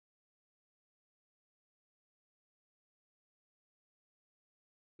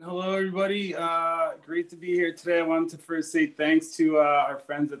Hello, everybody. Great to be here today. I wanted to first say thanks to our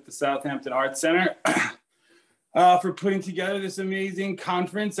friends at the Southampton Arts Center for putting together this amazing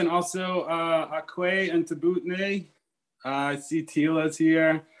conference, and also Akwe and Tabutne. I see Tela's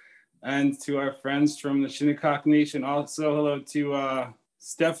here, and to our friends from the Shinnecock Nation. Also, hello to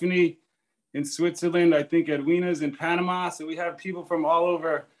Stephanie in Switzerland. I think Edwina's in Panama. So we have people from all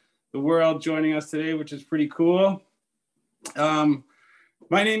over the world joining us today, which is pretty cool.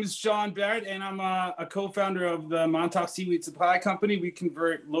 My name is Sean Barrett, and I'm a co-founder of the Montauk Seaweed Supply Company. We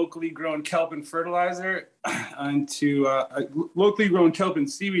convert locally grown kelp and fertilizer into locally grown kelp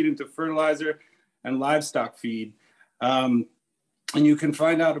and seaweed into fertilizer and livestock feed. And you can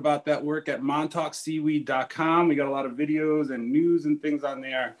find out about that work at montaukseaweed.com. We got a lot of videos and news and things on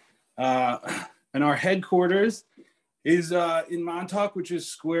there. And our headquarters is in Montauk, which is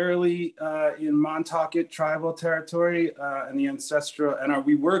squarely in Montaukett tribal territory and the ancestral, and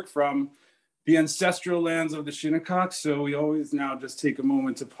we work from the ancestral lands of the Shinnecock. So we always now just take a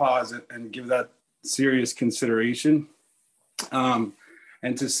moment to pause and give that serious consideration, and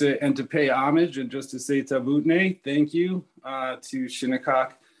to pay homage, and just to say Tabutne, thank you to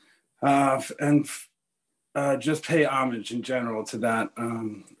Shinnecock, and just pay homage in general to that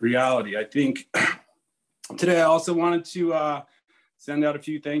reality. I think today I also wanted to send out a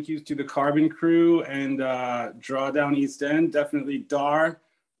few thank yous to the Carbon crew and Drawdown East End, definitely Dar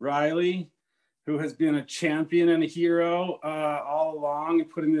Riley, who has been a champion and a hero all along in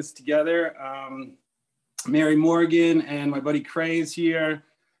putting this together. Mary Morgan and my buddy Cray is here,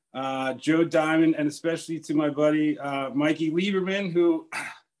 Joe Diamond, and especially to my buddy Mikey Lieberman, who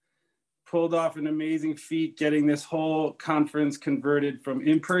pulled off an amazing feat getting this whole conference converted from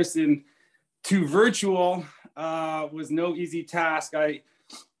in-person to virtual. Was no easy task.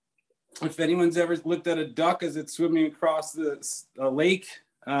 If anyone's ever looked at a duck as it's swimming across the lake,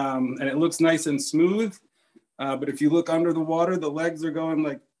 and it looks nice and smooth, but if you look under the water, the legs are going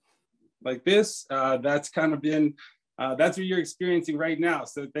like this. That's kind of been, that's what you're experiencing right now.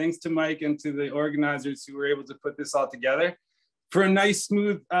 So thanks to Mike and to the organizers who were able to put this all together for a nice,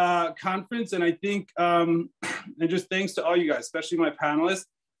 smooth conference. And I think, and just thanks to all you guys, especially my panelists.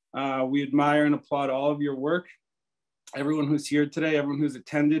 We admire and applaud all of your work. Everyone who's here today, everyone who's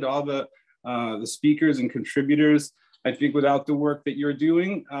attended, all the speakers and contributors. I think without the work that you're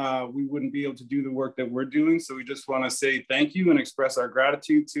doing, we wouldn't be able to do the work that we're doing. So we just want to say thank you and express our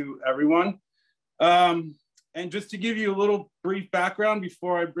gratitude to everyone. And just to give you a little brief background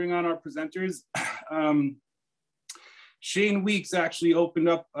before I bring on our presenters, Shane Weeks actually opened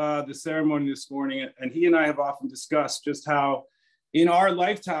up the ceremony this morning, and he and I have often discussed just how in our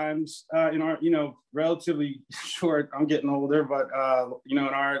lifetimes, in our, relatively short, I'm getting older, but, in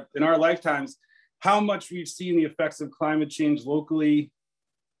our lifetimes, how much we've seen the effects of climate change locally,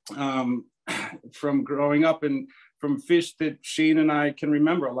 from growing up and from fish that Shane and I can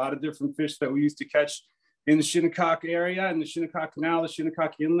remember, a lot of different fish that we used to catch in the Shinnecock area, in the Shinnecock Canal, the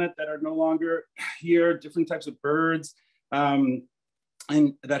Shinnecock Inlet, that are no longer here, different types of birds,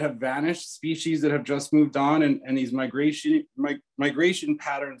 and that have vanished, species that have just moved on, and these migration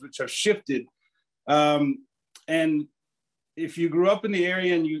patterns which have shifted. And if you grew up in the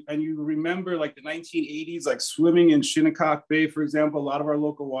area and you remember like the 1980s, like swimming in Shinnecock Bay, for example, a lot of our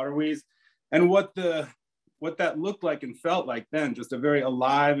local waterways, and what that looked like and felt like then, just a very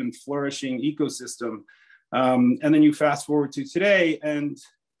alive and flourishing ecosystem. And then you fast forward to today, and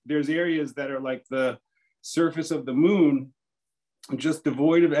there's areas that are like the surface of the moon, just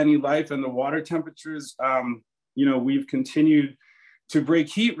devoid of any life, and the water temperatures, we've continued to break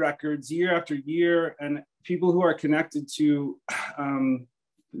heat records year after year, and people who are connected to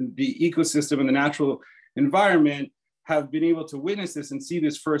the ecosystem and the natural environment have been able to witness this and see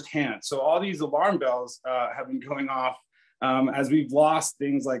this firsthand. So all these alarm bells have been going off as we've lost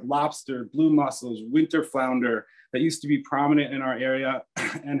things like lobster, blue mussels, winter flounder that used to be prominent in our area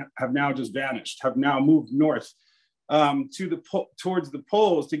and have now just vanished, have now moved north towards the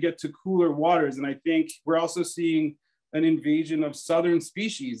poles to get to cooler waters. And I think we're also seeing an invasion of southern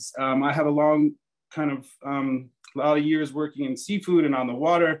species. I have a long a lot of years working in seafood and on the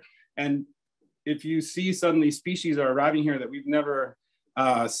water. And if you see suddenly species are arriving here that we've never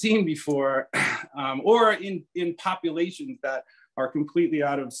seen before, or in populations that are completely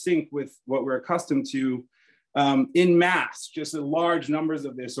out of sync with what we're accustomed to, in mass, just large numbers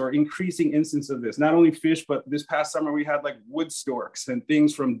of this, or increasing instance of this. Not only fish, but this past summer we had like wood storks and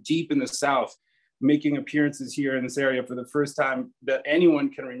things from deep in the south making appearances here in this area for the first time that anyone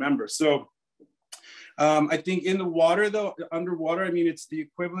can remember. So I think in the water though, underwater, I mean, it's the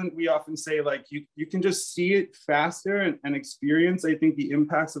equivalent. We often say like, you can just see it faster and experience, I think, the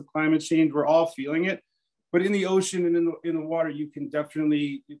impacts of climate change. We're all feeling it, but in the ocean and in the water, you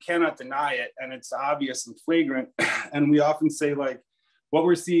cannot deny it. And it's obvious and flagrant. And we often say like, what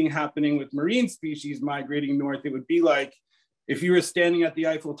we're seeing happening with marine species migrating north, it would be like if you were standing at the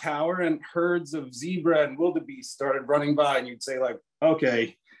Eiffel Tower and herds of zebra and wildebeest started running by, and you'd say like,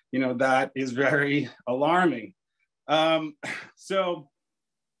 okay, you know, that is very alarming. I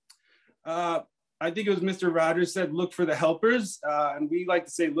think it was Mr. Rogers said, look for the helpers. And we like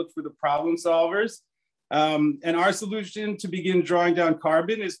to say, look for the problem solvers. And our solution to begin drawing down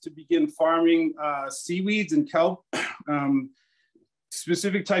carbon is to begin farming seaweeds and kelp.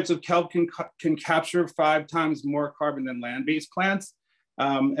 Specific types of kelp can capture 5 times more carbon than land-based plants.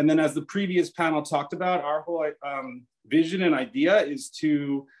 And then as the previous panel talked about, our whole vision and idea is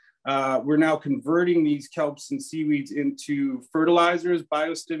to, we're now converting these kelps and seaweeds into fertilizers,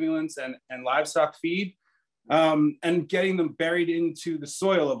 biostimulants, and livestock feed, and getting them buried into the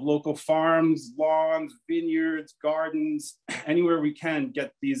soil of local farms, lawns, vineyards, gardens, anywhere we can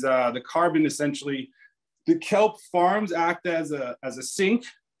get these, the carbon essentially. The kelp farms act as a sink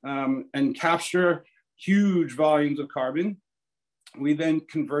and capture huge volumes of carbon. We then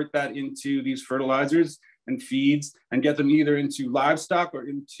convert that into these fertilizers and feeds and get them either into livestock or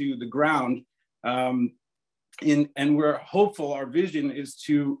into the ground. And we're hopeful, our vision is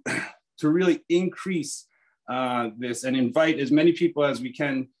to really increase this and invite as many people as we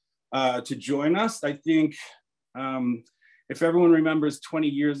can to join us. I think if everyone remembers 20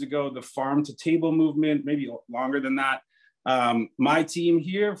 years ago, the farm to table movement, maybe longer than that, my team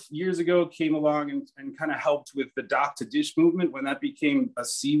here years ago came along and kind of helped with the dock to dish movement when that became a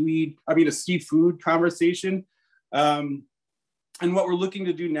seafood conversation. And what we're looking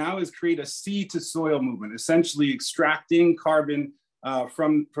to do now is create a sea to soil movement, essentially extracting carbon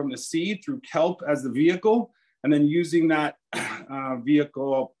from the sea through kelp as the vehicle, and then using that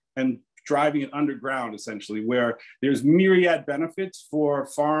vehicle and driving it underground, essentially, where there's myriad benefits for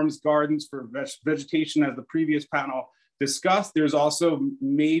farms, gardens, for vegetation, as the previous panel discussed. There's also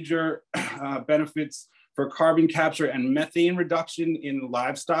major benefits for carbon capture and methane reduction in the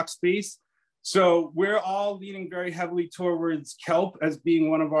livestock space. So we're all leaning very heavily towards kelp as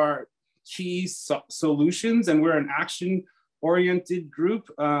being one of our key solutions, and we're an action-oriented group.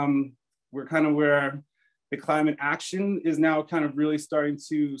 We're kind of where the climate action is now kind of really starting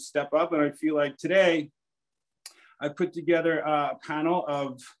to step up. And I feel like today I put together a panel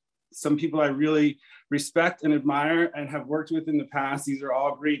of some people I really respect and admire and have worked with in the past. These are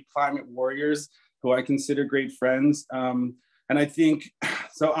all great climate warriors who I consider great friends. And I think,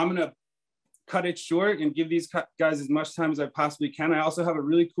 so I'm gonna cut it short and give these guys as much time as I possibly can. I also have a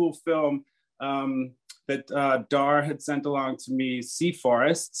really cool film that Dar had sent along to me, Sea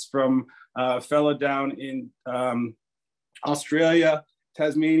Forests, from a fellow down in Australia,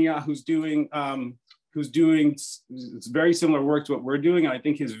 Tasmania, who's doing very similar work to what we're doing. And I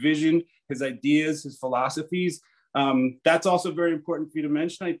think his vision, his ideas, his philosophies, that's also very important for you to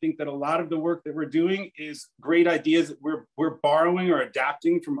mention. I think that a lot of the work that we're doing is great ideas that we're borrowing or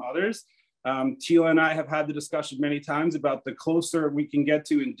adapting from others. Tela and I have had the discussion many times about the closer we can get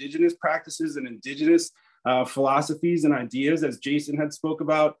to indigenous practices and indigenous philosophies and ideas, as Jason had spoke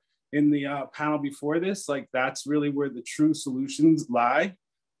about in the panel before this, like that's really where the true solutions lie.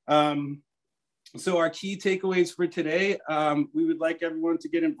 So our key takeaways for today, we would like everyone to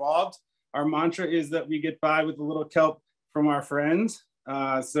get involved. Our mantra is that we get by with a little kelp from our friends.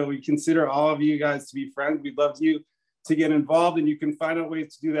 So we consider all of you guys to be friends. We'd love you to get involved, and you can find out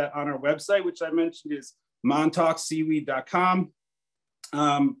ways to do that on our website, which I mentioned is montaukseaweed.com.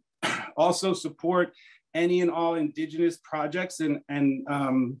 Also support any and all indigenous projects, and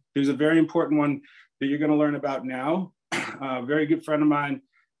there's a very important one that you're going to learn about now. A very good friend of mine,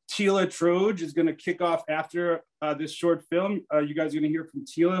 Tela Troge, is going to kick off after this short film. You guys are going to hear from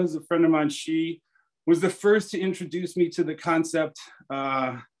Tela, who's a friend of mine. She was the first to introduce me to the concept.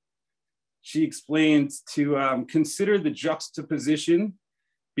 She explained to consider the juxtaposition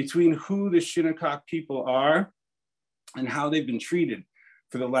between who the Shinnecock people are and how they've been treated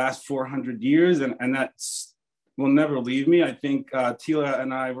for the last 400 years. And that will never leave me. I think Tela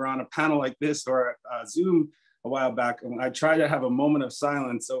and I were on a panel like this or Zoom a while back, and I tried to have a moment of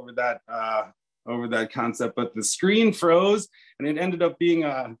silence over that concept, but the screen froze and it ended up being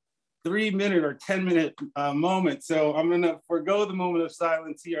a 3-minute or 10-minute moment. So I'm gonna forego the moment of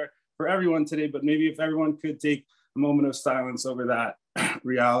silence here for everyone today, but maybe if everyone could take a moment of silence over that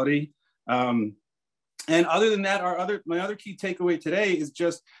reality. And other than that, my other key takeaway today is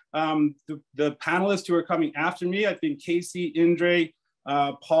just the panelists who are coming after me. I think Casey, Indré,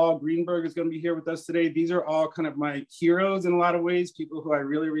 Paul, Greenberg is going to be here with us today. These are all kind of my heroes in a lot of ways, people who I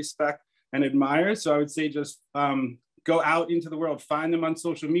really respect and admire. So I would say just go out into the world, find them on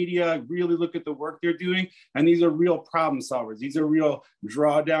social media, really look at the work they're doing. And these are real problem solvers. These are real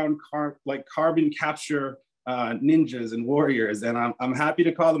drawdown, carbon capture ninjas and warriors. And I'm happy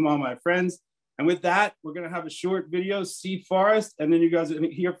to call them all my friends. And with that, we're going to have a short video, Sea Forest, and then you guys are going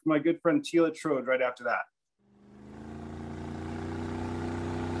to hear from my good friend Tela Troge right after that.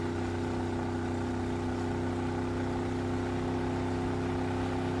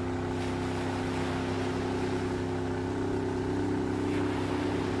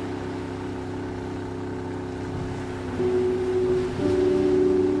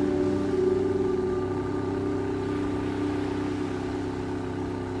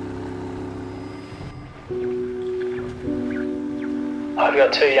 I've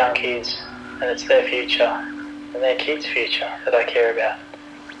got 2 young kids, and it's their future and their kids' future that I care about.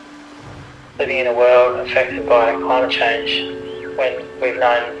 Living in a world affected by climate change, when we've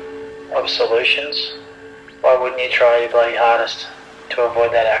known of solutions, why wouldn't you try your bloody hardest to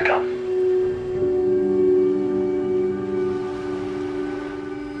avoid that outcome?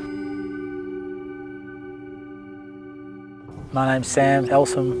 My name's Sam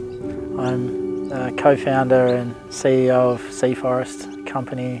Elsom. I'm co-founder and CEO of Sea Forest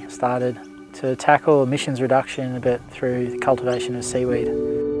company. Started to tackle emissions reduction a bit through the cultivation of seaweed.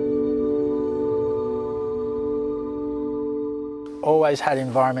 Always had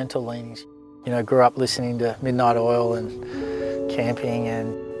environmental leanings. You know, grew up listening to Midnight Oil and camping,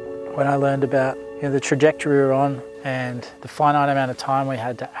 and when I learned about the trajectory we were on and the finite amount of time we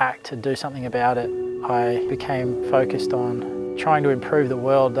had to act to do something about it, I became focused on trying to improve the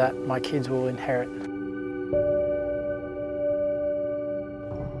world that my kids will inherit.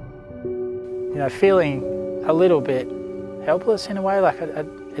 You know, feeling a little bit helpless in a way, like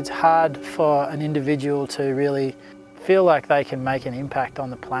it's hard for an individual to really feel like they can make an impact on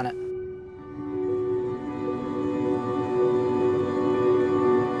the planet.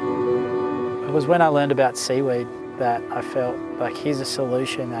 It was when I learned about seaweed that I felt like here's a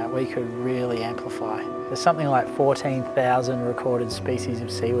solution that we could really amplify. There's something like 14,000 recorded species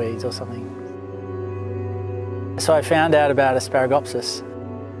of seaweeds or something. So I found out about Asparagopsis.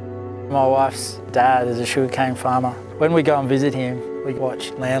 My wife's dad is a sugarcane farmer. When we go and visit him, we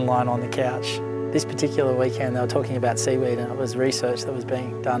watch Landline on the couch. This particular weekend they were talking about seaweed, and it was research that was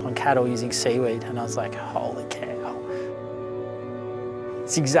being done on cattle using seaweed, and I was like, holy cow.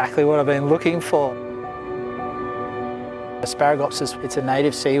 It's exactly what I've been looking for. Asparagopsis, it's a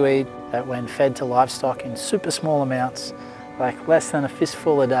native seaweed that when fed to livestock in super small amounts, like less than a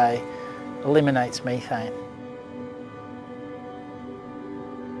fistful a day, eliminates methane.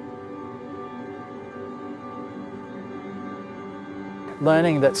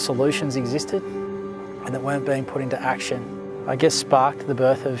 Learning that solutions existed and that weren't being put into action, I guess sparked the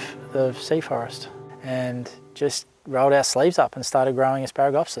birth of Sea Forest, and just rolled our sleeves up and started growing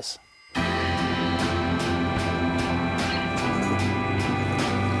Asparagopsis.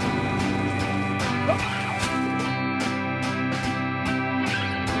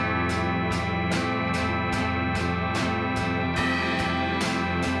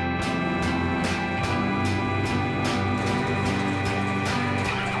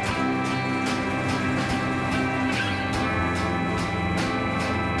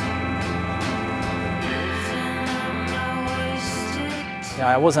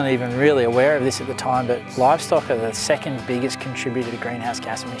 I wasn't even really aware of this at the time, but livestock are the second biggest contributor to greenhouse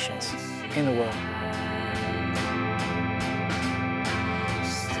gas emissions in the world.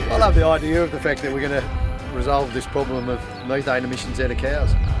 I love the idea of the fact that we're going to resolve this problem of methane emissions out of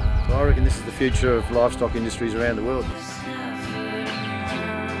cows. So I reckon this is the future of livestock industries around the world.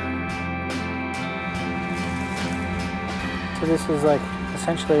 So this is like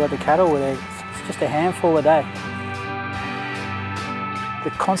essentially what the cattle would eat. It's just a handful a day. The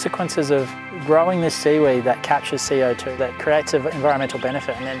consequences of growing this seaweed that captures CO2, that creates an environmental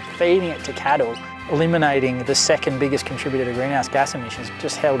benefit, and then feeding it to cattle, eliminating the second biggest contributor to greenhouse gas emissions,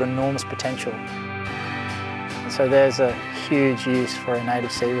 just held enormous potential. So there's a huge use for a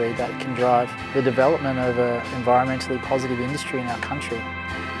native seaweed that can drive the development of an environmentally positive industry in our country.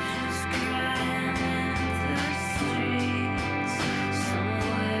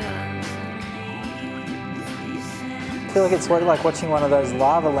 I feel like it's like watching one of those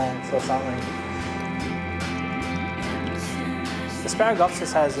lava lamps or something.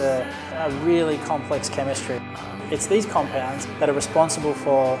 Asparagopsis has a really complex chemistry. It's these compounds that are responsible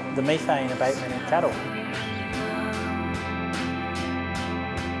for the methane abatement in cattle.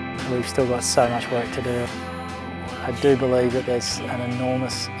 we've still got so much work to do. I do believe that there's an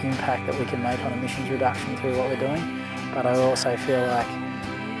enormous impact that we can make on emissions reduction through what we're doing, but I also feel like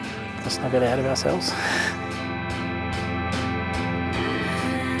let's not get ahead of ourselves.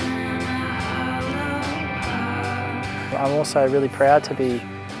 I'm also really proud to be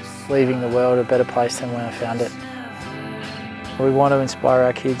leaving the world a better place than when I found it. We want to inspire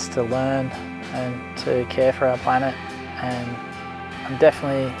our kids to learn and to care for our planet, and I'm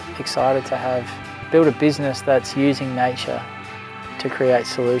definitely excited to build a business that's using nature to create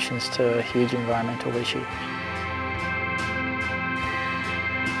solutions to a huge environmental issue.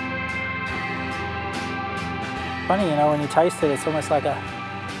 Funny, you know, when you taste it, it's almost like got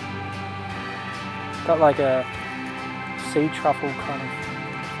like a sea truffle kind of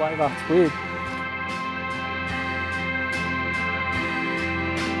flavour. It's weird.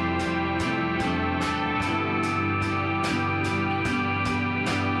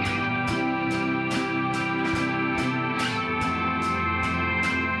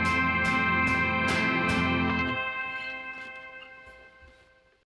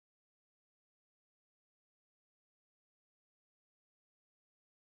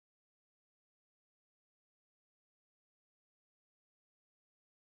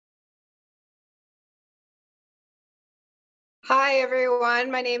 Hi everyone,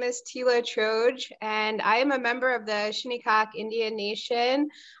 my name is Tela Troge and I am a member of the Shinnecock Indian Nation.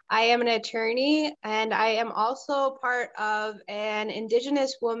 I am an attorney and I am also part of an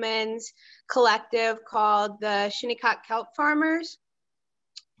Indigenous women's collective called the Shinnecock Kelp Farmers.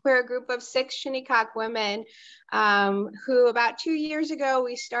 We're a group of 6 Shinnecock women who about 2 years ago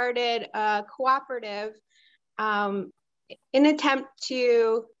we started a cooperative in an attempt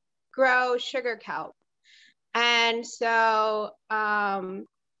to grow sugar kelp. And so we're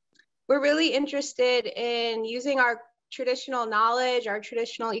really interested in using our traditional knowledge, our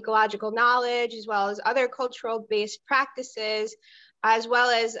traditional ecological knowledge, as well as other cultural-based practices, as well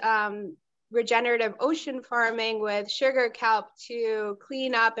as regenerative ocean farming with sugar kelp to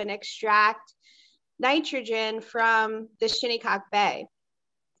clean up and extract nitrogen from the Shinnecock Bay.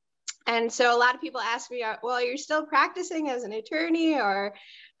 And so a lot of people ask me, well, you're still practicing as an attorney, or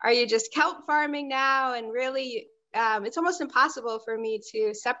are you just kelp farming now? And really, it's almost impossible for me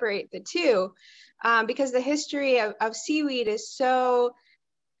to separate the two because the history of seaweed is so,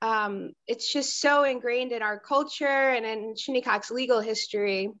 it's just so ingrained in our culture and in Shinnecock's legal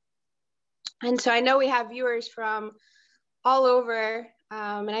history. And so I know we have viewers from all over,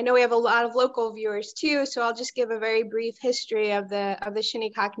 and I know we have a lot of local viewers too, so I'll just give a very brief history of the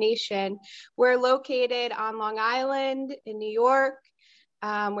Shinnecock Nation. We're located on Long Island in New York.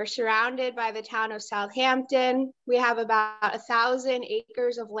 We're surrounded by the town of Southampton. We have about 1,000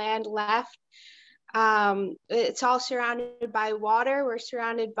 acres of land left. It's all surrounded by water. We're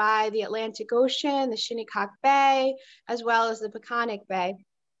surrounded by the Atlantic Ocean, the Shinnecock Bay, as well as the Peconic Bay.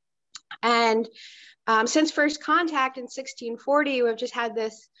 And since first contact in 1640, we've just had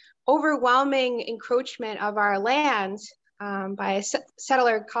this overwhelming encroachment of our lands by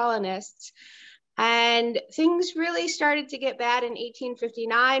settler colonists. And things really started to get bad in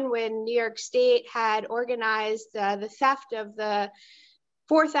 1859 when New York State had organized the theft of the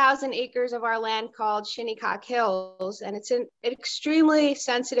 4,000 acres of our land called Shinnecock Hills. And it's an extremely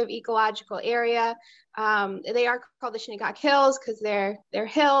sensitive ecological area. They are called the Shinnecock Hills because they're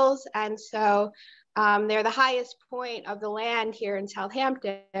hills. And so they're the highest point of the land here in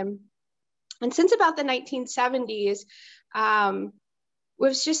Southampton. And since about the 1970s,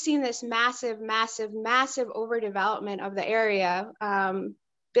 we've just seen this massive overdevelopment of the area.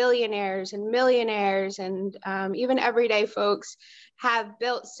 Billionaires and millionaires and even everyday folks have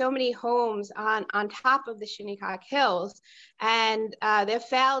built so many homes on top of the Shinnecock Hills, and they've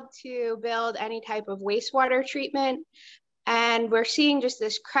failed to build any type of wastewater treatment. And we're seeing just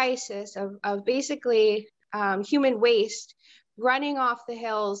this crisis of basically human waste running off the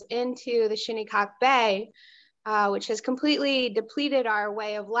hills into the Shinnecock Bay, which has completely depleted our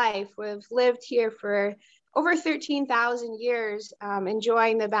way of life. We've lived here for over 13,000 years,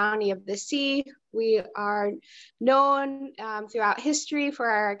 enjoying the bounty of the sea. We are known throughout history for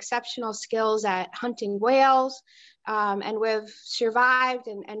our exceptional skills at hunting whales, and we've survived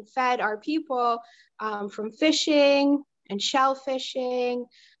and fed our people from fishing and shell fishing,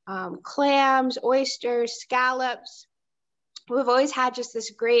 clams, oysters, scallops. We've always had just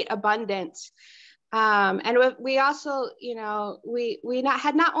this great abundance. And we also, you know, we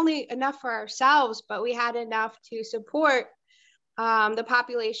had not only enough for ourselves, but we had enough to support the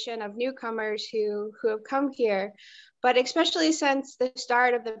population of newcomers who have come here. But especially since the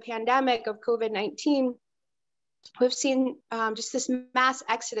start of the pandemic of COVID-19, we've seen just this mass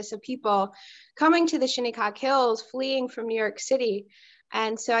exodus of people coming to the Shinnecock Hills, fleeing from New York City.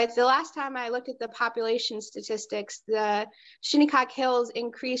 And so the last time I looked at the population statistics, the Shinnecock Hills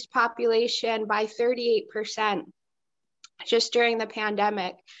increased population by 38% just during the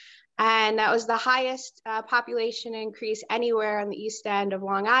pandemic. And that was the highest population increase anywhere on the east end of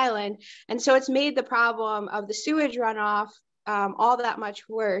Long Island. And so it's made the problem of the sewage runoff all that much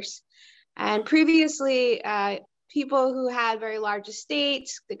worse. And previously, people who had very large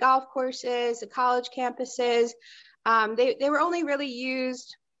estates, the golf courses, the college campuses, they were only really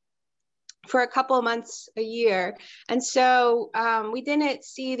used for a couple of months a year. And so we didn't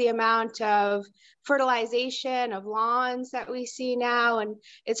see the amount of fertilization of lawns that we see now. And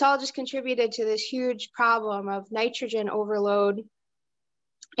it's all just contributed to this huge problem of nitrogen overload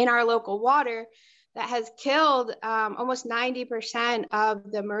in our local water that has killed almost 90%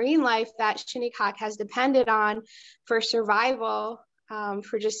 of the marine life that Shinnecock has depended on for survival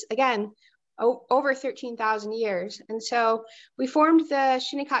for just, again, over 13,000 years. And so we formed the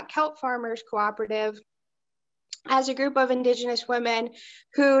Shinnecock Kelp Farmers Cooperative as a group of Indigenous women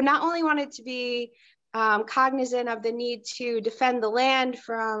who not only wanted to be cognizant of the need to defend the land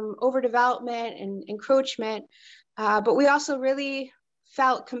from overdevelopment and encroachment, but we also really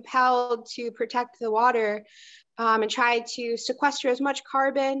felt compelled to protect the water and try to sequester as much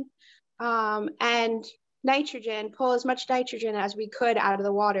carbon and nitrogen, pull as much nitrogen as we could out of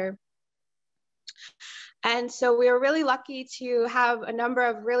the water. And so we were really lucky to have a number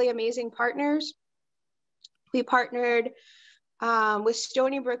of really amazing partners. We partnered with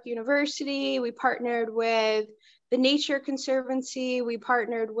Stony Brook University. We partnered with the Nature Conservancy. We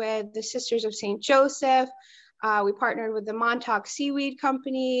partnered with the Sisters of St. Joseph. We partnered with the Montauk Seaweed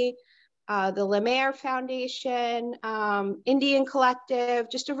Company, the Lemaire Foundation, Indian Collective.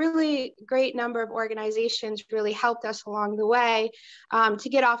 Just a really great number of organizations really helped us along the way to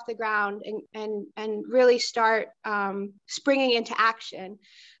get off the ground and really start springing into action.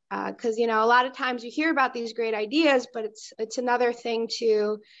 Because a lot of times you hear about these great ideas, but it's another thing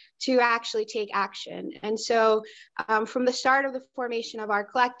to actually take action. And so from the start of the formation of our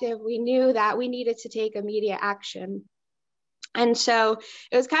collective, we knew that we needed to take immediate action. And so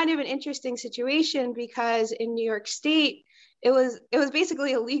it was kind of an interesting situation because in New York State, it was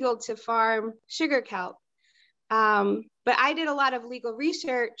basically illegal to farm sugar kelp. But I did a lot of legal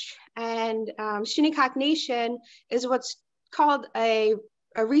research, and Shinnecock Nation is what's called a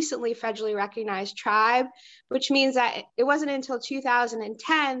recently federally recognized tribe, which means that it wasn't until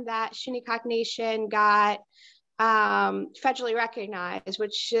 2010 that Shinnecock Nation got federally recognized,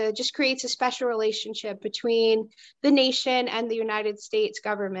 which just creates a special relationship between the nation and the United States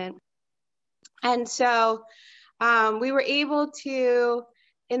government. And so we were able to,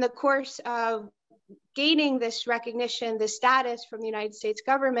 in the course of gaining this recognition, this status from the United States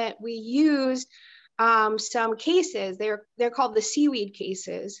government, we used some cases. They're called the seaweed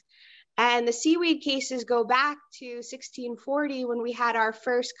cases. And the seaweed cases go back to 1640 when we had our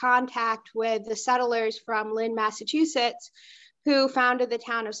first contact with the settlers from Lynn, Massachusetts, who founded the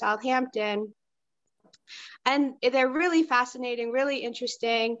town of Southampton. And they're really fascinating, really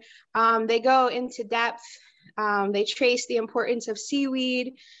interesting. They go into depth. They trace the importance of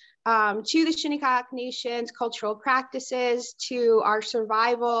seaweed to the Shinnecock Nation's cultural practices, to our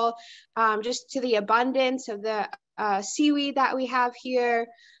survival, just to the abundance of the seaweed that we have here.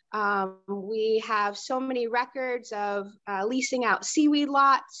 We have so many records of leasing out seaweed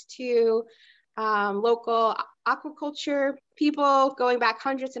lots to local aquaculture people going back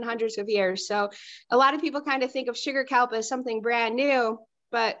hundreds and hundreds of years. So a lot of people kind of think of sugar kelp as something brand new,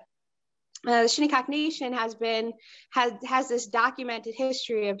 but the Shinnecock Nation has this documented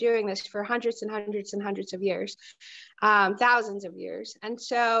history of doing this for hundreds and hundreds and hundreds of years, thousands of years. And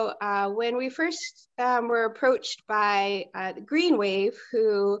so when we first were approached by the Green Wave,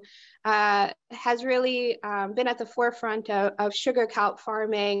 who has really been at the forefront of sugar kelp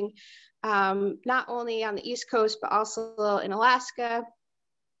farming, not only on the East Coast, but also in Alaska,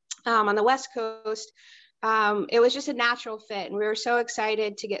 on the West Coast, it was just a natural fit. And we were so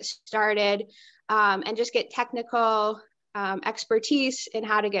excited to get started and just get technical expertise in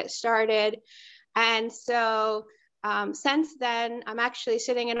how to get started. And so since then, I'm actually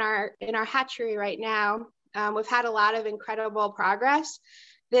sitting in our hatchery right now. We've had a lot of incredible progress.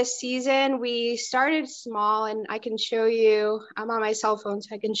 This season, we started small, and I can show you, I'm on my cell phone,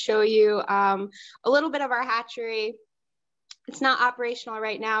 so I can show you a little bit of our hatchery. It's not operational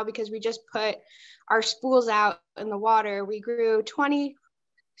right now because we just put our spools out in the water. We grew 20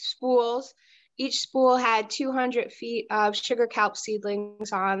 spools Each spool had 200 feet of sugar kelp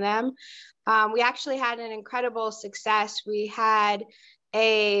seedlings on them. We actually had an incredible success. We had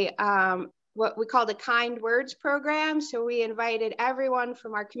a what we called a kind words program. So we invited everyone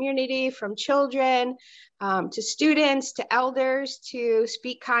from our community, from children to students to elders, to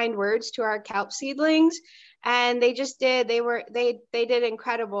speak kind words to our kelp seedlings. And they just did, they did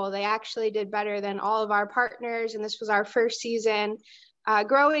incredible. They actually did better than all of our partners. And this was our first season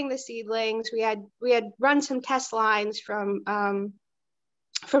growing the seedlings. We had run some test lines from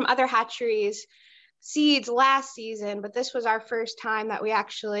other hatcheries seeds last season, but this was our first time that we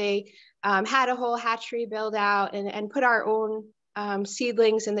actually had a whole hatchery build out and put our own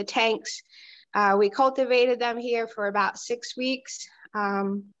seedlings in the tanks. We cultivated them here for about 6 weeks.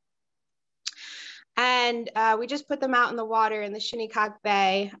 And we just put them out in the water in the Shinnecock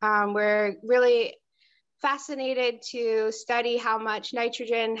Bay. We're really fascinated to study how much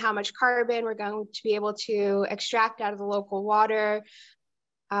nitrogen, how much carbon we're going to be able to extract out of the local water.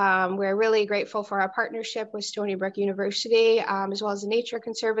 We're really grateful for our partnership with Stony Brook University, as well as the Nature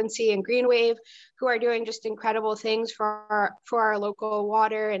Conservancy and Green Wave, who are doing just incredible things for our local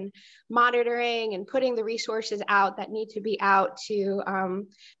water and monitoring and putting the resources out that need to be out to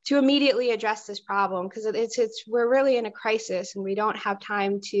immediately address this problem, because we're really in a crisis and we don't have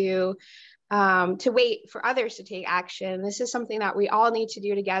time to wait for others to take action. This is something that we all need to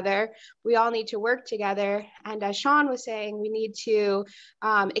do together. We all need to work together. And as Sean was saying, we need to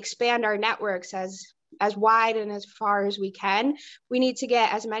expand our networks as wide and as far as we can. We need to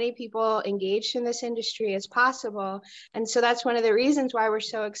get as many people engaged in this industry as possible. And so that's one of the reasons why we're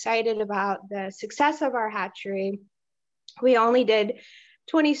so excited about the success of our hatchery. We only did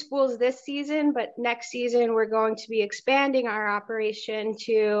 20 spools this season, but next season we're going to be expanding our operation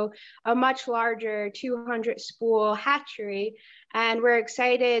to a much larger 200 spool hatchery. And we're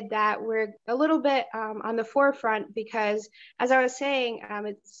excited that we're a little bit on the forefront, because as I was saying,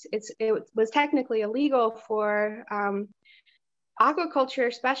 it was technically illegal for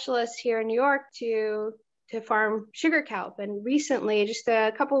aquaculture specialists here in New York to farm sugar kelp. And recently, just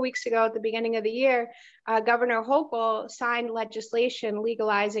a couple of weeks ago at the beginning of the year, Governor Hochul signed legislation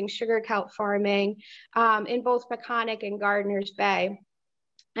legalizing sugar kelp farming in both Peconic and Gardiner's Bay.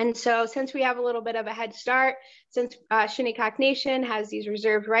 And so since we have a little bit of a head start, since Shinnecock Nation has these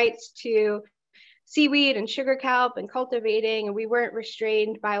reserved rights to seaweed and sugar kelp and cultivating, and we weren't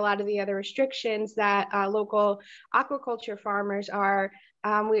restrained by a lot of the other restrictions that local aquaculture farmers are,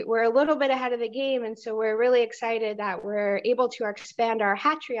 we're a little bit ahead of the game. And so we're really excited that we're able to expand our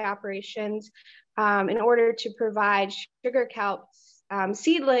hatchery operations in order to provide sugar kelp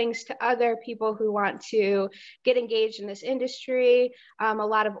seedlings to other people who want to get engaged in this industry. A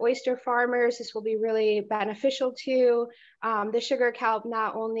lot of oyster farmers, this will be really beneficial to. The sugar kelp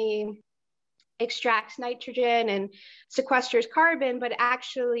not only extracts nitrogen and sequesters carbon, but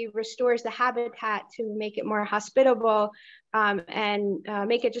actually restores the habitat to make it more hospitable and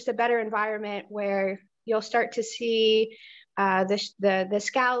make it just a better environment where you'll start to see the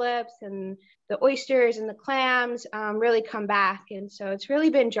scallops and the oysters and the clams really come back. And so it's really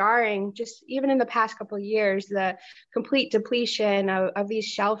been jarring, just even in the past couple of years, the complete depletion of these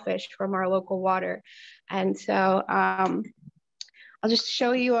shellfish from our local water. And so I'll just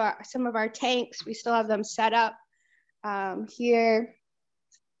show you some of our tanks. We still have them set up here.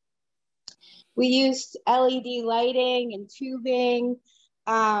 We used LED lighting and tubing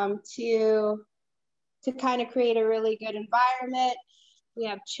to kind of create a really good environment. We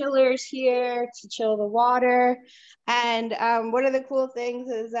have chillers here to chill the water. And one of the cool things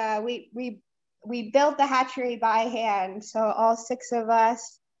is we built the hatchery by hand. So all 6 of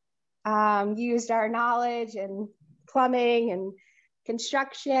us used our knowledge and plumbing and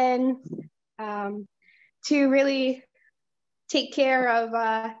construction to really take care of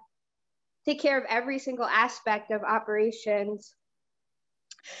every single aspect of operations.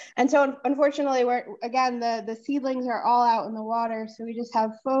 And so unfortunately, the seedlings are all out in the water, so we just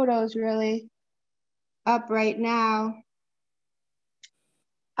have photos really up right now.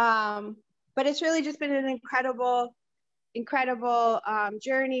 But it's really just been an incredible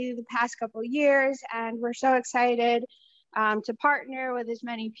journey the past couple of years, and we're so excited to partner with as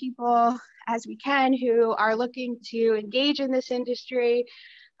many people as we can who are looking to engage in this industry.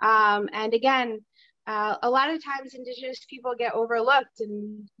 And again, a lot of times Indigenous people get overlooked,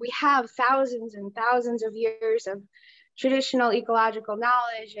 and we have thousands and thousands of years of traditional ecological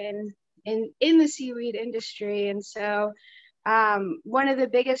knowledge in the seaweed industry. And so one of the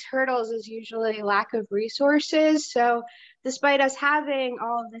biggest hurdles is usually lack of resources. So despite us having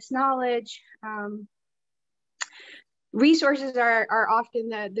all of this knowledge, resources are often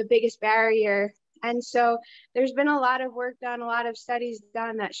the biggest barrier. And so there's been a lot of work done, a lot of studies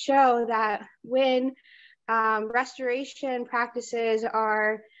done that show that when restoration practices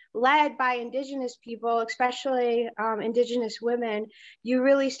are led by Indigenous people, especially Indigenous women, you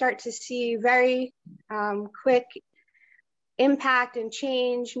really start to see very quick impact and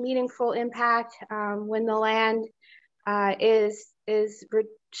change, meaningful impact when the land is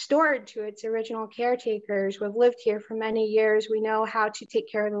restored to its original caretakers. We've lived here for many years. We know how to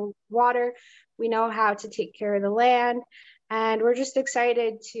take care of the water. We know how to take care of the land. And we're just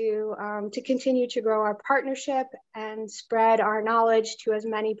excited to continue to grow our partnership and spread our knowledge to as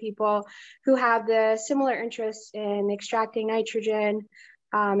many people who have the similar interests in extracting nitrogen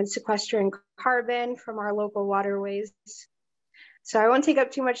and sequestering carbon from our local waterways. So I won't take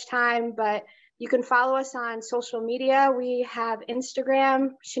up too much time, but you can follow us on social media. We have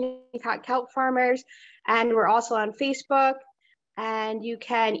Instagram, Shinnecock Kelp Farmers, and we're also on Facebook. And you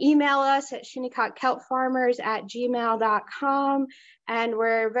can email us at shinnecockkelpfarmers@gmail.com. And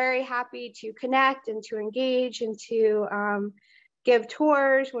we're very happy to connect and to engage and to give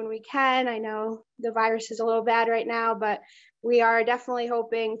tours when we can. I know the virus is a little bad right now, but we are definitely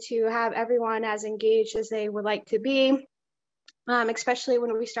hoping to have everyone as engaged as they would like to be, especially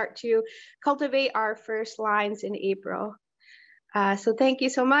when we start to cultivate our first lines in April. So thank you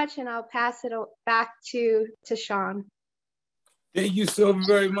so much, and I'll pass it back to Sean. Thank you so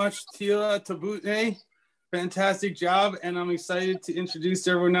very much, Tela Troge. Fantastic job. And I'm excited to introduce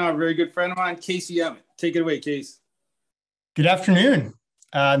everyone now a very good friend of mine, Casey Emitt. Take it away, Case. Good afternoon.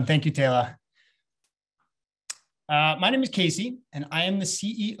 Thank you, Tela. My name is Casey, and I am the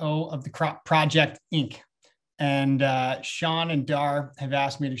CEO of the Crop Project, Inc. And Sean and Dar have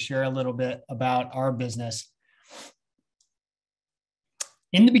asked me to share a little bit about our business.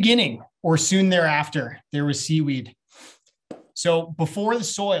 In the beginning, or soon thereafter, there was seaweed. So before the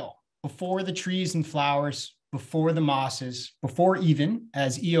soil, before the trees and flowers, before the mosses, before even,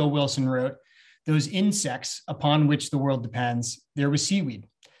 as E.O. Wilson wrote, those insects upon which the world depends, there was seaweed.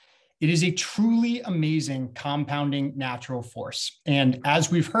 It is a truly amazing compounding natural force. And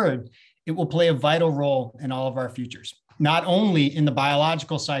as we've heard, it will play a vital role in all of our futures, not only in the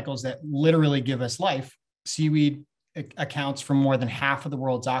biological cycles that literally give us life. Seaweed accounts for more than half of the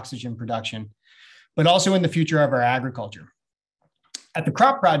world's oxygen production, but also in the future of our agriculture. At the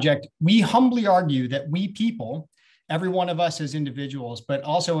Crop Project, we humbly argue that we people, every one of us as individuals, but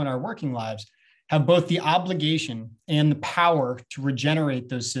also in our working lives, have both the obligation and the power to regenerate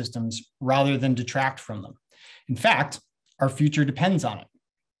those systems rather than detract from them. In fact, our future depends on it.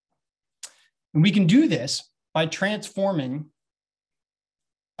 And we can do this by transforming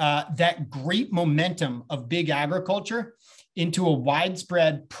that great momentum of big agriculture into a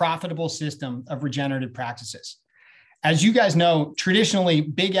widespread, profitable system of regenerative practices. As you guys know, traditionally,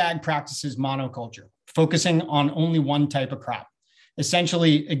 big ag practices monoculture, focusing on only one type of crop,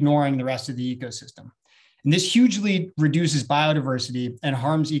 essentially ignoring the rest of the ecosystem. And this hugely reduces biodiversity and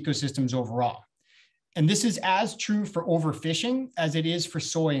harms ecosystems overall. And this is as true for overfishing as it is for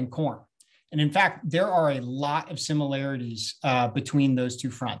soy and corn. And in fact, there are a lot of similarities between those two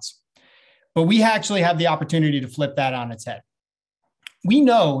fronts. But we actually have the opportunity to flip that on its head. We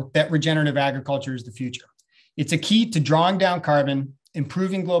know that regenerative agriculture is the future. It's a key to drawing down carbon,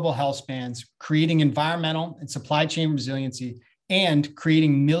 improving global health spans, creating environmental and supply chain resiliency, and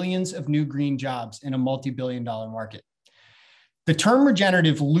creating millions of new green jobs in a multi-billion-dollar market. The term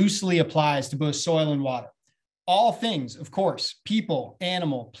regenerative loosely applies to both soil and water. All things, of course, people,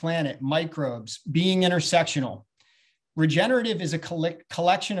 animal, planet, microbes, being intersectional. Regenerative is a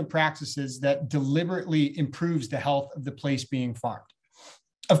collection of practices that deliberately improves the health of the place being farmed.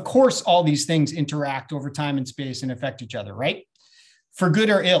 Of course, all these things interact over time and space and affect each other, right? For good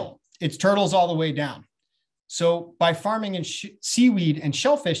or ill, it's turtles all the way down. So by farming seaweed and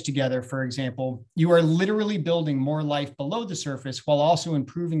shellfish together, for example, you are literally building more life below the surface while also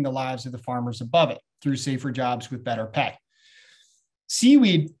improving the lives of the farmers above it through safer jobs with better pay.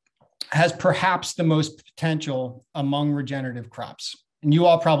 Seaweed has perhaps the most potential among regenerative crops. And you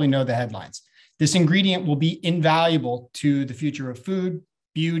all probably know the headlines. This ingredient will be invaluable to the future of food,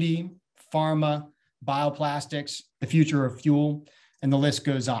 beauty, pharma, bioplastics, the future of fuel, and the list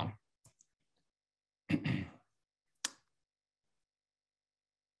goes on. And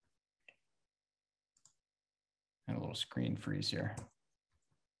a little screen freeze here.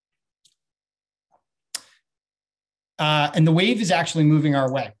 And the wave is actually moving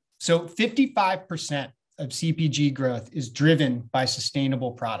our way. So 55% of CPG growth is driven by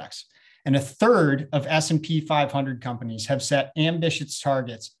sustainable products. And a third of S&P 500 companies have set ambitious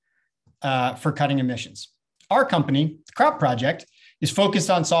targets for cutting emissions. Our company, the Crop Project, is focused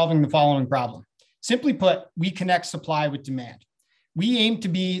on solving the following problem. Simply put, we connect supply with demand. We aim to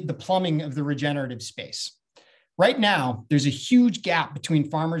be the plumbing of the regenerative space. Right now, there's a huge gap between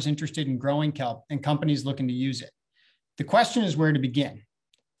farmers interested in growing kelp and companies looking to use it. The question is where to begin.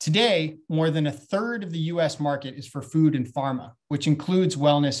 Today, more than a third of the US market is for food and pharma, which includes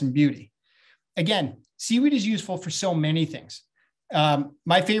wellness and beauty. Again, seaweed is useful for so many things.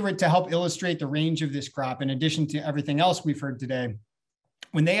 My favorite to help illustrate the range of this crop, in addition to everything else we've heard today,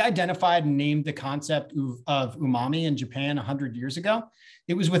 when they identified and named the concept of umami in Japan 100 years ago,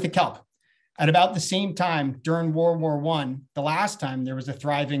 it was with a kelp. At about the same time, during World War I, the last time there was a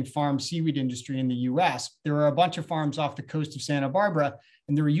thriving farm seaweed industry in the US, there were a bunch of farms off the coast of Santa Barbara,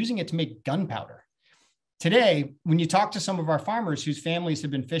 and they were using it to make gunpowder. Today, when you talk to some of our farmers whose families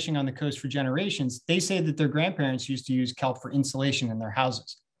have been fishing on the coast for generations, they say that their grandparents used to use kelp for insulation in their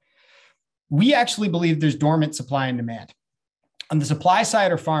houses. We actually believe there's dormant supply and demand. On the supply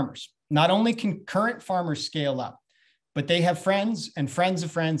side are farmers. Not only can current farmers scale up, but they have friends and friends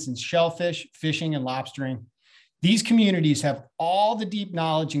of friends in shellfish, fishing, and lobstering. These communities have all the deep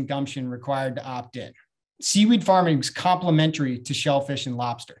knowledge and gumption required to opt in. Seaweed farming is complementary to shellfish and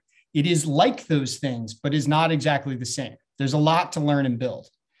lobster. It is like those things, but is not exactly the same. There's a lot to learn and build.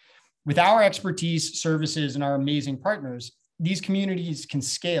 With our expertise, services, and our amazing partners, these communities can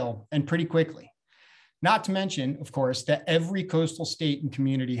scale, and pretty quickly. Not to mention, of course, that every coastal state and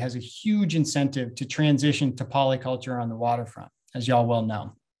community has a huge incentive to transition to polyculture on the waterfront, as y'all well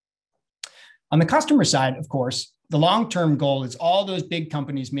know. On the customer side, of course, the long-term goal is all those big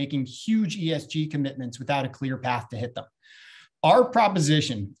companies making huge ESG commitments without a clear path to hit them. Our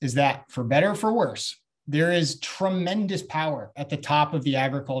proposition is that, for better or for worse, there is tremendous power at the top of the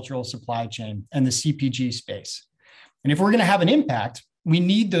agricultural supply chain and the CPG space. And if we're going to have an impact, we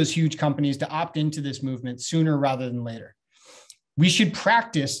need those huge companies to opt into this movement sooner rather than later. We should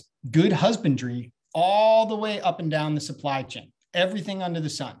practice good husbandry all the way up and down the supply chain, everything under the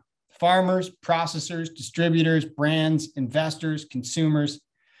sun. Farmers, processors, distributors, brands, investors, consumers.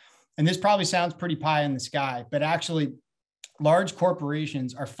 And this probably sounds pretty pie in the sky, but actually, large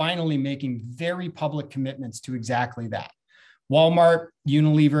corporations are finally making very public commitments to exactly that. Walmart,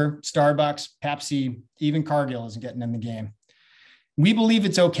 Unilever, Starbucks, Pepsi, even Cargill is getting in the game. We believe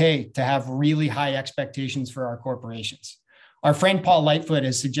it's okay to have really high expectations for our corporations. Our friend Paul Lightfoot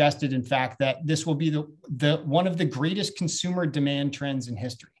has suggested, in fact, that this will be one of the greatest consumer demand trends in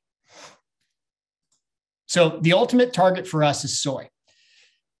history. So the ultimate target for us is soy.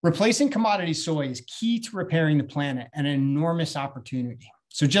 Replacing commodity soy is key to repairing the planet and an enormous opportunity.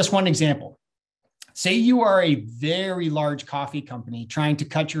 So just one example. Say you are a very large coffee company trying to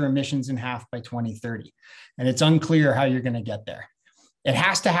cut your emissions in half by 2030, and it's unclear how you're going to get there. It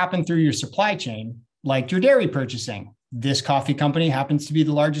has to happen through your supply chain, like your dairy purchasing. This coffee company happens to be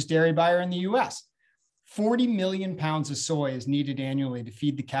the largest dairy buyer in the US. 40 million pounds of soy is needed annually to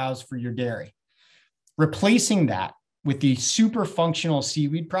feed the cows for your dairy. Replacing that with the super functional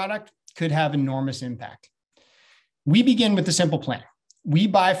seaweed product could have enormous impact. We begin with a simple plan. We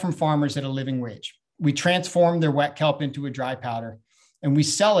buy from farmers at a living wage. We transform their wet kelp into a dry powder, and we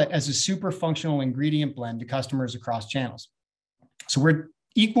sell it as a super functional ingredient blend to customers across channels. So we're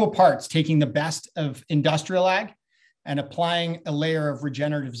equal parts taking the best of industrial ag and applying a layer of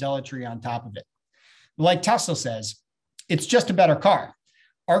regenerative zealotry on top of it. Like Tesla says, it's just a better car.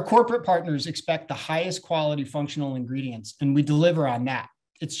 Our corporate partners expect the highest quality functional ingredients, and we deliver on that.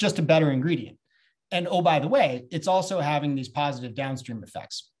 It's just a better ingredient. And oh, by the way, it's also having these positive downstream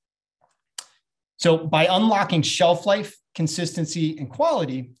effects. So by unlocking shelf life, consistency, and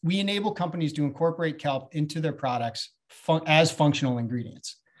quality, we enable companies to incorporate kelp into their products as functional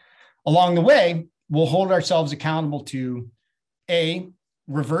ingredients. Along the way, we'll hold ourselves accountable to A,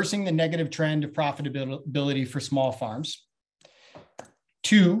 reversing the negative trend of profitability for small farms.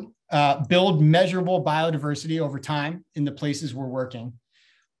 2, build measurable biodiversity over time in the places we're working.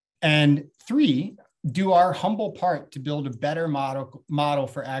 And 3, do our humble part to build a better model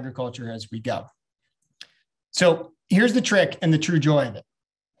for agriculture as we go. So here's the trick and the true joy of it.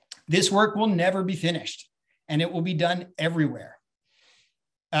 This work will never be finished, and it will be done everywhere.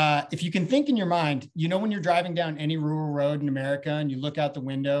 If you can think in your mind, you know, when you're driving down any rural road in America and you look out the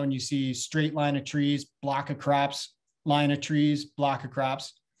window and you see straight line of trees, block of crops, line of trees, block of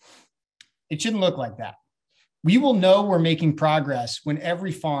crops. It shouldn't look like that. We will know we're making progress when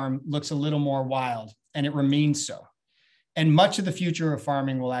every farm looks a little more wild, and it remains so. And much of the future of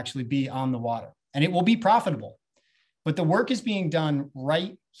farming will actually be on the water, and it will be profitable. But the work is being done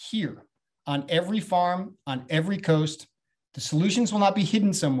right here on every farm, on every coast, The solutions will not be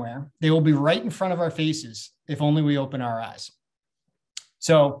hidden somewhere. They will be right in front of our faces if only we open our eyes.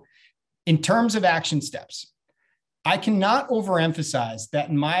 So in terms of action steps, I cannot overemphasize that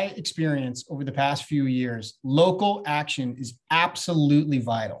in my experience over the past few years, local action is absolutely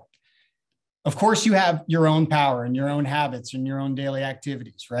vital. Of course, you have your own power and your own habits and your own daily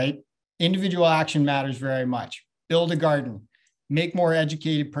activities, right? Individual action matters very much. Build a garden, make more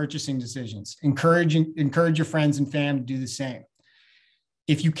educated purchasing decisions, encourage your friends and family to do the same.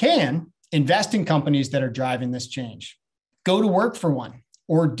 If you can, invest in companies that are driving this change. Go to work for one,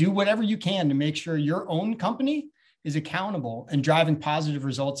 or do whatever you can to make sure your own company is accountable and driving positive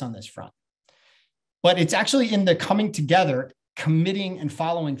results on this front. But it's actually in the coming together, committing and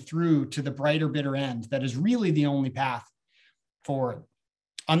following through to the brighter, bitter end that is really the only path forward.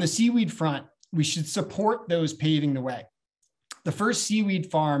 On the seaweed front, we should support those paving the way. The first seaweed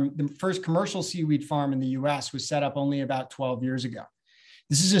farm, the first commercial seaweed farm in the US was set up only about 12 years ago.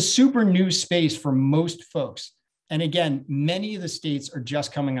 This is a super new space for most folks. And again, many of the states are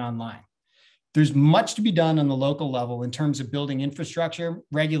just coming online. There's much to be done on the local level in terms of building infrastructure,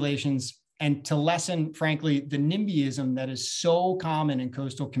 regulations, and to lessen, frankly, the NIMBYism that is so common in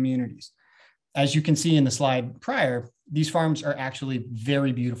coastal communities. As you can see in the slide prior, these farms are actually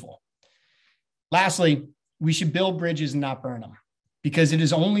very beautiful. Lastly, we should build bridges and not burn them, because it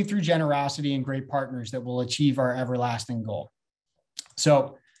is only through generosity and great partners that we'll achieve our everlasting goal.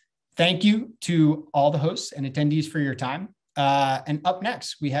 So thank you to all the hosts and attendees for your time. And up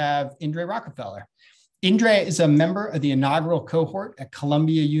next, we have Indré Rockefeller. Indré is a member of the inaugural cohort at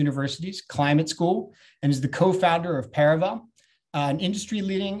Columbia University's Climate School and is the co-founder of Paravel, an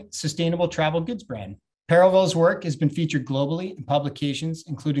industry-leading sustainable travel goods brand. Paravel's work has been featured globally in publications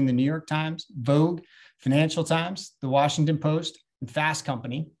including the New York Times, Vogue, Financial Times, the Washington Post, and Fast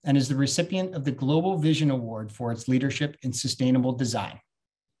Company, and is the recipient of the Global Vision Award for its leadership in sustainable design.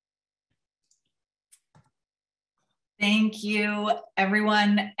 Thank you,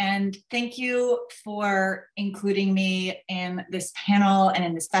 everyone. And thank you for including me in this panel and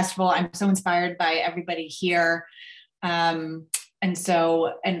in this festival. I'm so inspired by everybody here. And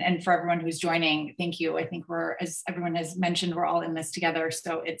for everyone who's joining, thank you. I think we're, as everyone has mentioned, we're all in this together.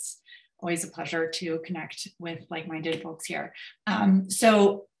 So it's always a pleasure to connect with like-minded folks here.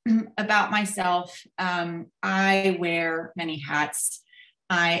 So about myself, I wear many hats.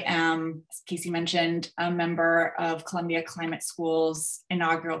 I am, as Casey mentioned, a member of Columbia Climate School's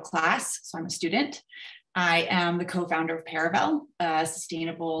inaugural class, so I'm a student. I am the co-founder of Paravel, a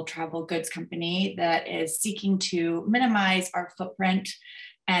sustainable travel goods company that is seeking to minimize our footprint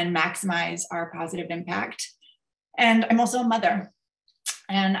and maximize our positive impact. And I'm also a mother.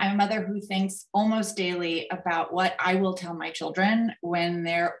 And I'm a mother who thinks almost daily about what I will tell my children when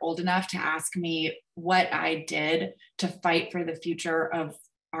they're old enough to ask me what I did to fight for the future of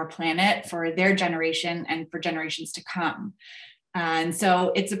our planet, for their generation and for generations to come. And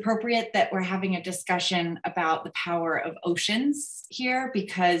so it's appropriate that we're having a discussion about the power of oceans here,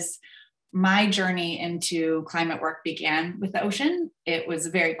 because my journey into climate work began with the ocean. It was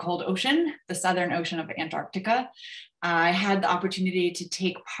a very cold ocean, the southern ocean of Antarctica. I had the opportunity to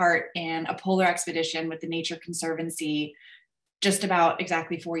take part in a polar expedition with the Nature Conservancy just about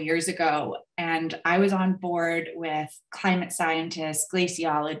exactly 4 years ago. And I was on board with climate scientists,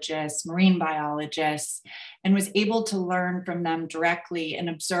 glaciologists, marine biologists, and was able to learn from them directly and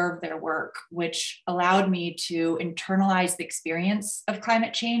observe their work, which allowed me to internalize the experience of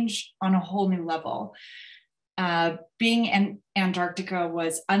climate change on a whole new level. Being in Antarctica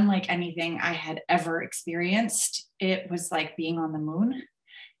was unlike anything I had ever experienced. It was like being on the moon.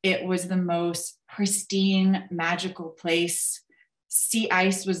 It was the most pristine, magical place. Sea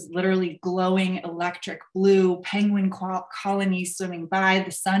ice was literally glowing electric blue, penguin colonies swimming by.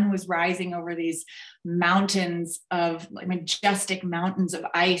 The sun was rising over these mountains of majestic mountains of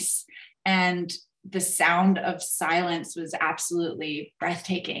ice. And the sound of silence was absolutely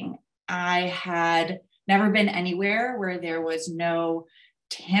breathtaking. I had never been anywhere where there was no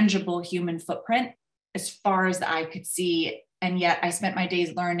tangible human footprint as far as the eye could see. And yet I spent my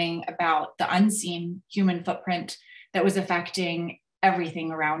days learning about the unseen human footprint that was affecting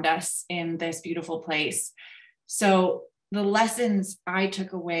everything around us in this beautiful place. So the lessons I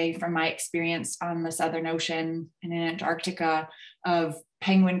took away from my experience on the Southern Ocean and in Antarctica of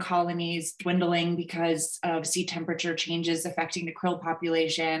penguin colonies dwindling because of sea temperature changes affecting the krill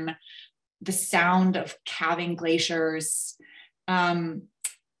population, the sound of calving glaciers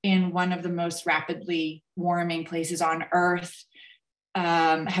in one of the most rapidly warming places on Earth,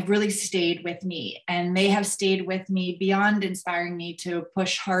 have really stayed with me. And they have stayed with me beyond inspiring me to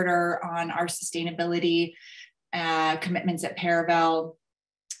push harder on our sustainability. commitments at Paravel.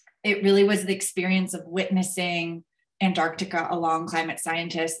 It really was the experience of witnessing Antarctica along climate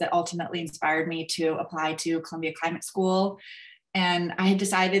scientists that ultimately inspired me to apply to Columbia Climate School. And I had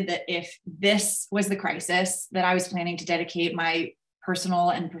decided that if this was the crisis that I was planning to dedicate my personal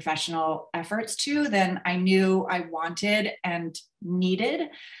and professional efforts to, then I knew I wanted and needed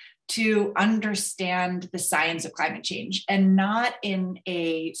to understand the science of climate change, and not in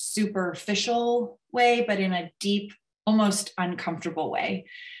a superficial way, but in a deep, almost uncomfortable way.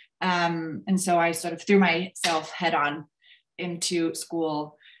 And so I sort of threw myself head on into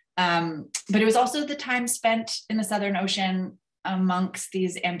school. But it was also the time spent in the Southern Ocean amongst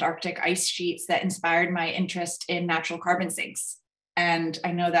these Antarctic ice sheets that inspired my interest in natural carbon sinks. And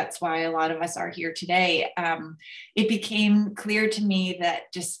I know that's why a lot of us are here today. It became clear to me that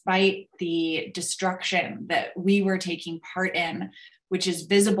despite the destruction that we were taking part in, which is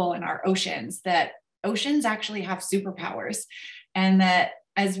visible in our oceans, that oceans actually have superpowers, and that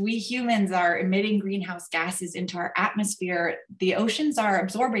as we humans are emitting greenhouse gases into our atmosphere, the oceans are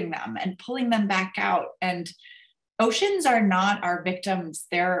absorbing them and pulling them back out. And oceans are not our victims,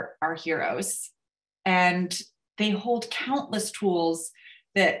 they're our heroes. And they hold countless tools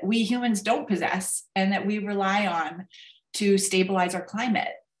that we humans don't possess and that we rely on to stabilize our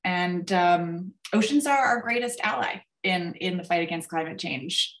climate. And oceans are our greatest ally in the fight against climate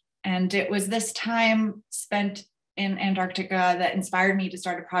change. And it was this time spent in Antarctica that inspired me to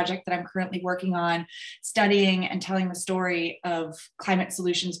start a project that I'm currently working on, studying and telling the story of climate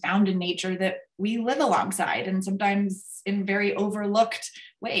solutions found in nature that we live alongside, and sometimes in very overlooked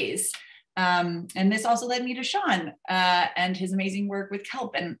ways. And this also led me to Sean and his amazing work with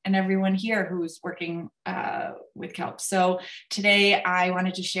Kelp, and everyone here who's working with Kelp. So today I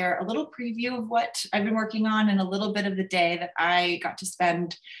wanted to share a little preview of what I've been working on and a little bit of the day that I got to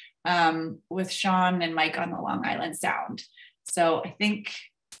spend with Sean and Mike on the Long Island Sound. So I think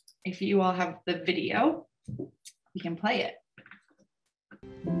if you all have the video, we can play it.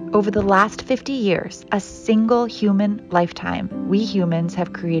 Over the last 50 years, a single human lifetime, we humans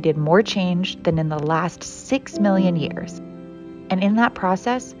have created more change than in the last 6 million years. And in that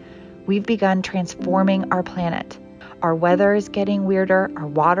process, we've begun transforming our planet. Our weather is getting weirder, our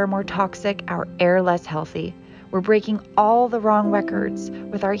water more toxic, our air less healthy. We're breaking all the wrong records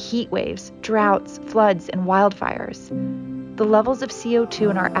with our heat waves, droughts, floods, and wildfires. The levels of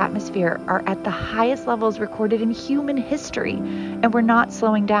CO2 in our atmosphere are at the highest levels recorded in human history, and we're not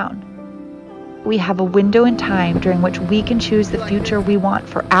slowing down. We have a window in time during which we can choose the future we want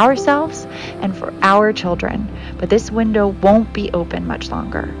for ourselves and for our children, but this window won't be open much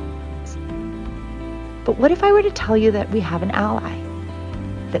longer. But what if I were to tell you that we have an ally?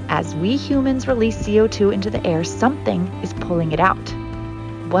 That as we humans release CO2 into the air, something is pulling it out.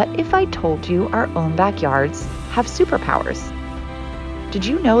 What if I told you our own backyards have superpowers? Did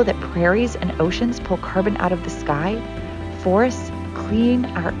you know that prairies and oceans pull carbon out of the sky? Forests clean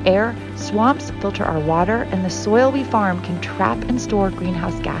our air, swamps filter our water, and the soil we farm can trap and store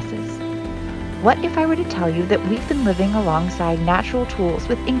greenhouse gases. What if I were to tell you that we've been living alongside natural tools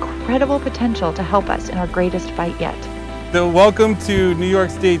with incredible potential to help us in our greatest fight yet? So welcome to New York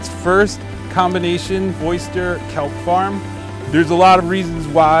State's first combination oyster kelp farm. There's a lot of reasons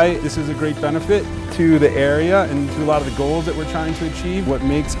why this is a great benefit to the area and to a lot of the goals that we're trying to achieve. What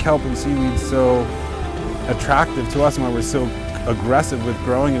makes kelp and seaweed so attractive to us and why we're so aggressive with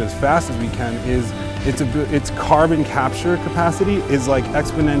growing it as fast as we can is its carbon capture capacity is like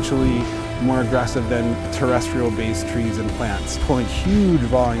exponentially more aggressive than terrestrial-based trees and plants, pulling huge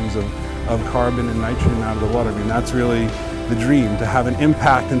volumes of carbon and nitrogen out of the water. I mean, that's really the dream, to have an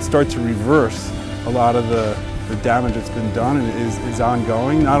impact and start to reverse a lot of the damage that's been done and is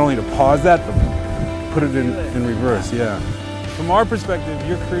ongoing. Not only to pause that, but put it in reverse, yeah. From our perspective,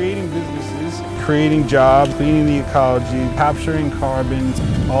 you're creating businesses, creating jobs, cleaning the ecology, capturing carbon,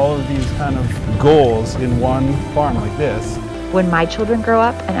 all of these kind of goals in one farm like this. When my children grow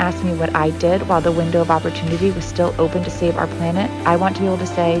up and ask me what I did while the window of opportunity was still open to save our planet, I want to be able to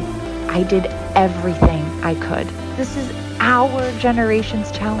say, I did everything I could. This is our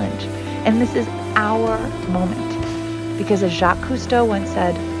generation's challenge, and this is our moment. Because as Jacques Cousteau once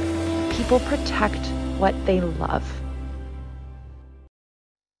said, people protect what they love.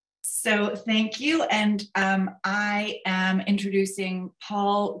 So thank you. And I am introducing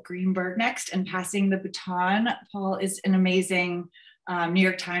Paul Greenberg next and passing the baton. Paul is an amazing New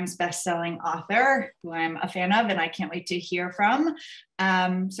York Times bestselling author who I'm a fan of and I can't wait to hear from.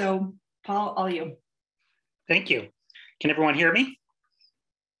 So Paul, all you. Thank you. Can everyone hear me?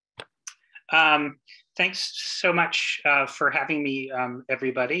 Thanks so much for having me,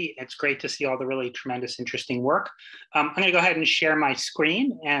 everybody. It's great to see all the really tremendous, interesting work. I'm going to go ahead and share my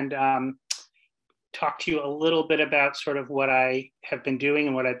screen and talk to you a little bit about sort of what I have been doing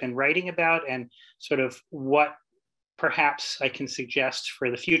and what I've been writing about, and sort of what perhaps I can suggest for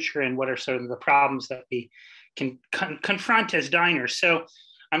the future, and what are sort of the problems that we can confront as diners. So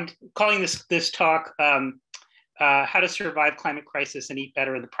I'm calling this talk How to Survive Climate Crisis and Eat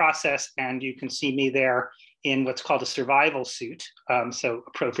Better in the Process. And you can see me there in what's called a survival suit, so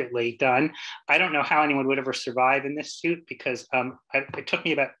appropriately done. I don't know how anyone would ever survive in this suit, because it took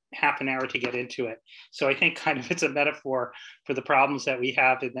me about half an hour to get into it. So I think kind of it's a metaphor for the problems that we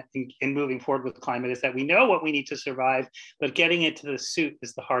have in moving forward with climate, is that we know what we need to survive, but getting into the suit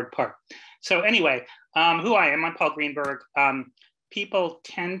is the hard part. So anyway, who I am, I'm Paul Greenberg. People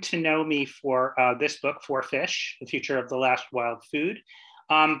tend to know me for this book, For Fish, The Future of the Last Wild Food.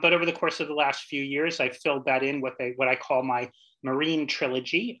 But over the course of the last few years, I've filled that in with what I call my marine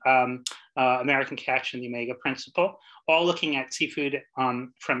trilogy, American Catch and the Omega Principle, all looking at seafood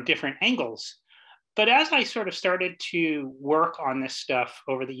from different angles. But as I sort of started to work on this stuff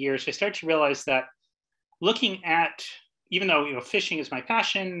over the years, I started to realize that looking at, even though fishing is my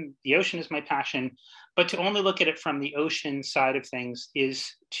passion, the ocean is my passion, but to only look at it from the ocean side of things is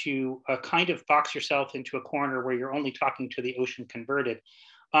to kind of box yourself into a corner where you're only talking to the ocean converted.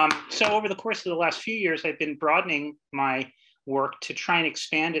 So over the course of the last few years, I've been broadening my work to try and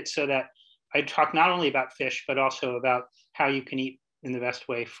expand it so that I talk not only about fish, but also about how you can eat in the best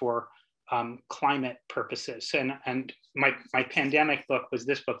way for climate purposes. And my pandemic book was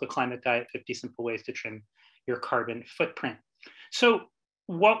this book, The Climate Diet, 50 Simple Ways to Trim Your Carbon Footprint. So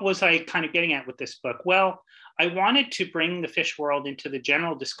what was I kind of getting at with this book? Well, I wanted to bring the fish world into the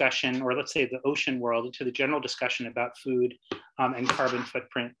general discussion, or let's say the ocean world, into the general discussion about food and carbon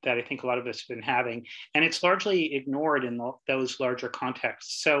footprint that I think a lot of us have been having. And it's largely ignored in those larger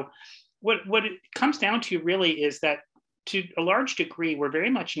contexts. So what it comes down to really is that to a large degree, we're very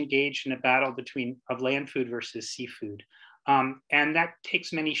much engaged in a battle of land food versus seafood. And that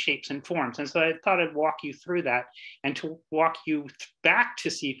takes many shapes and forms. And so I thought I'd walk you through that, and to walk you back to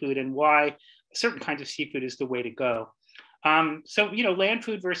seafood and why certain kinds of seafood is the way to go. So, land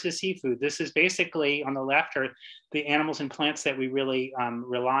food versus seafood. This is basically, on the left are the animals and plants that we really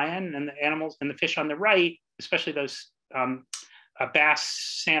rely on, and the animals and the fish on the right, especially those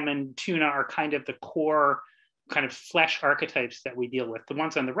bass, salmon, tuna, are kind of the core kind of flesh archetypes that we deal with. The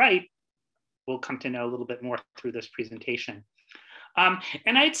ones on the right we'll come to know a little bit more through this presentation.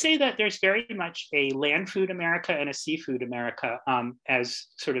 And I'd say that there's very much a land food America and a seafood America, as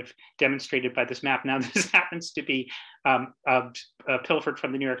sort of demonstrated by this map. Now, this happens to be pilfered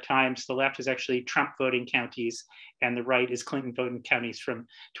from the New York Times. The left is actually Trump voting counties, and the right is Clinton voting counties from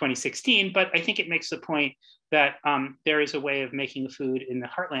 2016. But I think it makes the point that there is a way of making food in the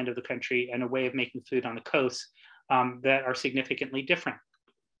heartland of the country and a way of making food on the coast that are significantly different.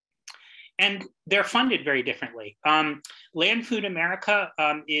 And they're funded very differently. Land Food America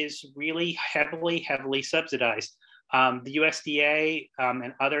is really heavily subsidized. The USDA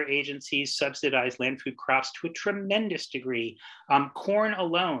and other agencies subsidize land food crops to a tremendous degree. Corn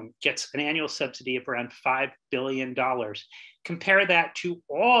alone gets an annual subsidy of around $5 billion. Compare that to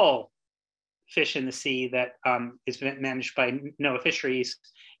all fish in the sea that is managed by NOAA Fisheries,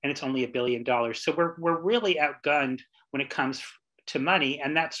 and it's only $1 billion. So we're really outgunned when it comes to money.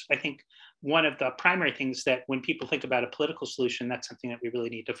 And that's, I think, one of the primary things that when people think about a political solution, that's something that we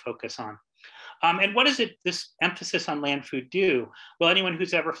really need to focus on. And what does this emphasis on land food do? Well, anyone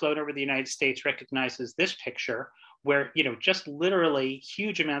who's ever flown over the United States recognizes this picture where, just literally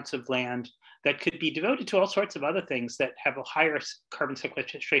huge amounts of land that could be devoted to all sorts of other things that have a higher carbon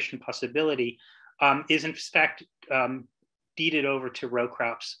sequestration possibility is in fact deeded over to row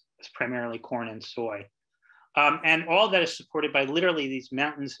crops, primarily corn and soy. And all that is supported by literally these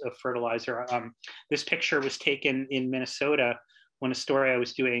mountains of fertilizer. This picture was taken in Minnesota when a story I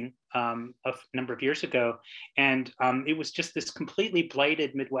was doing a number of years ago. And it was just this completely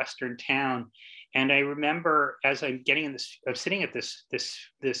blighted Midwestern town. And I remember as I'm getting in this, I'm sitting at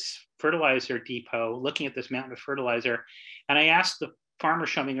this fertilizer depot, looking at this mountain of fertilizer. And I asked the farmer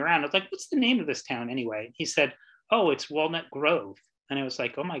showing me around, I was like, what's the name of this town anyway? He said, oh, it's Walnut Grove. And I was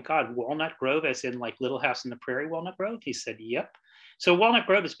like, oh my God, Walnut Grove, as in like Little House on the Prairie Walnut Grove? He said, yep. So Walnut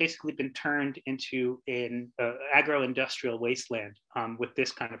Grove has basically been turned into an agro-industrial wasteland with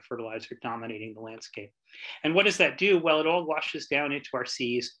this kind of fertilizer dominating the landscape. And what does that do? Well, it all washes down into our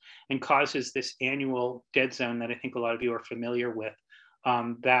seas and causes this annual dead zone that I think a lot of you are familiar with.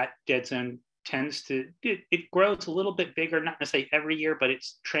 That dead zone it grows a little bit bigger, not necessarily every year, but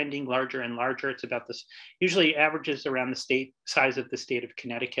it's trending larger and larger. It's about this, usually averages around the size of the state of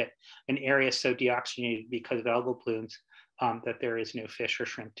Connecticut, an area so deoxygenated because of algal blooms that there is no fish or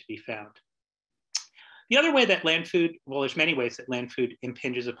shrimp to be found. The other way that land food, well, there's many ways that land food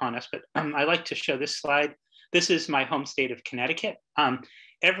impinges upon us, but I like to show this slide. This is my home state of Connecticut.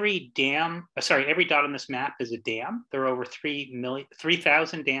 Every dot on this map is a dam. There are over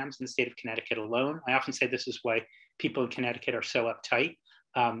 3,000 dams in the state of Connecticut alone. I often say this is why people in Connecticut are so uptight.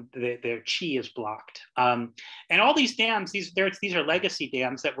 Their chi is blocked. And all these dams, these are legacy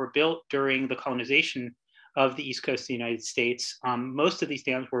dams that were built during the colonization of the East Coast of the United States. Most of these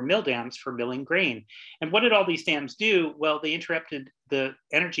dams were mill dams for milling grain. And what did all these dams do? Well, they interrupted the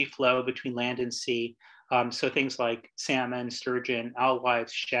energy flow between land and sea. So things like salmon, sturgeon,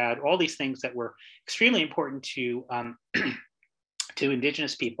 alewives, shad, all these things that were extremely important to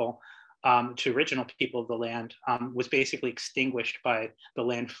indigenous people, to original people of the land, was basically extinguished by the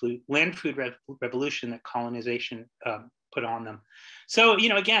land food revolution that colonization put on them. So,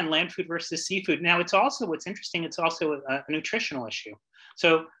 again, land food versus seafood. Now, it's also, what's interesting, it's also a nutritional issue.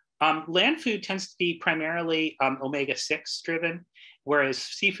 So land food tends to be primarily omega-6 driven, whereas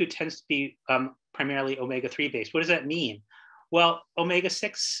seafood tends to be primarily omega-3 based. What does that mean? Well,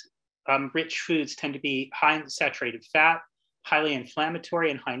 omega-6 rich foods tend to be high in saturated fat, highly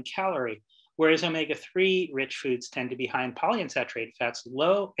inflammatory, and high in calorie, whereas omega-3 rich foods tend to be high in polyunsaturated fats,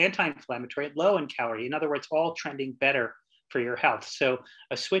 low anti-inflammatory, low in calorie. In other words, all trending better for your health. So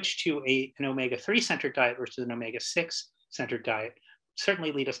a switch to an omega-3 centered diet versus an omega-6 centered diet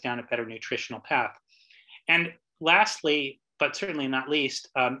certainly lead us down a better nutritional path. And lastly, but certainly not least,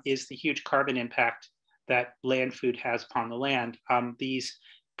 is the huge carbon impact that land food has upon the land. These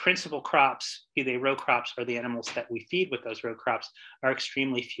principal crops, be they row crops or the animals that we feed with those row crops, are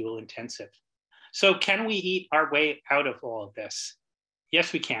extremely fuel intensive. So can we eat our way out of all of this?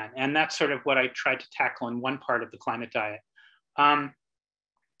 Yes, we can. And that's sort of what I tried to tackle in one part of the climate diet.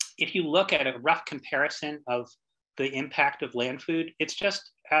 If you look at a rough comparison of the impact of land food, it's just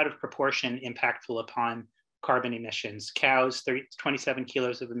out of proportion impactful upon carbon emissions. Cows, 27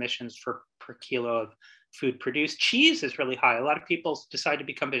 kilos of emissions per kilo of food produced. Cheese is really high. A lot of people decide to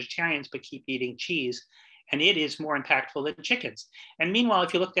become vegetarians but keep eating cheese, and it is more impactful than chickens. And meanwhile,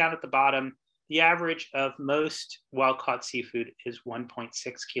 if you look down at the bottom, the average of most wild-caught seafood is 1.6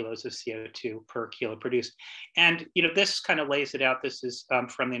 kilos of CO2 per kilo produced. And this kind of lays it out. This is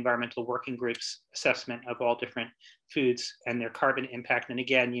from the Environmental Working Group's assessment of all different foods and their carbon impact. And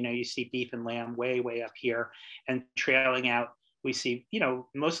again, you see beef and lamb way, way up here, and trailing out, we see,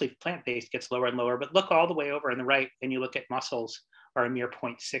 mostly plant-based gets lower and lower, but look all the way over on the right, and you look at mussels are a mere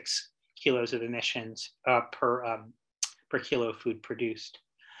 0.6 kilos of emissions per kilo of food produced.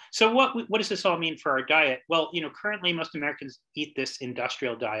 So what does this all mean for our diet? Well, currently most Americans eat this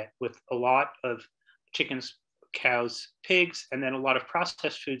industrial diet with a lot of chickens, cows, pigs, and then a lot of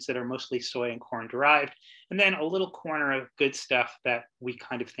processed foods that are mostly soy and corn derived, and then a little corner of good stuff that we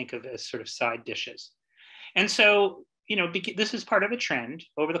kind of think of as sort of side dishes. And so, this is part of a trend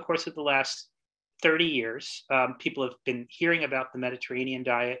over the course of the last 30 years. People have been hearing about the Mediterranean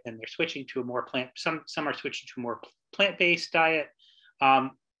diet, and they're switching to a more some are switching to a more plant-based diet.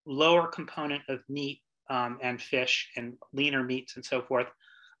 Lower component of meat and fish and leaner meats and so forth.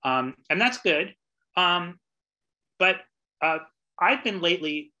 And that's good. But I've been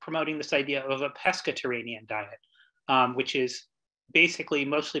lately promoting this idea of a pescatarian diet, which is basically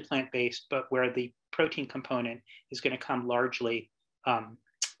mostly plant-based, but where the protein component is going to come largely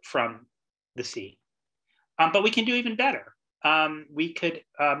from the sea. But we can do even better. We could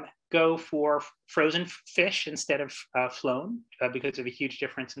go for frozen fish instead of flown because of a huge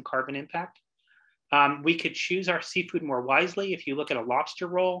difference in carbon impact. We could choose our seafood more wisely. If you look at a lobster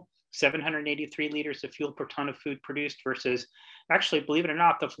roll, 783 liters of fuel per ton of food produced versus, actually, believe it or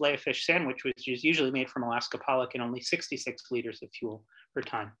not, the filet of fish sandwich, which is usually made from Alaska pollock, and only 66 liters of fuel per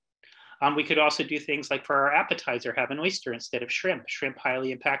ton. We could also do things like for our appetizer, have an oyster instead of shrimp. Shrimp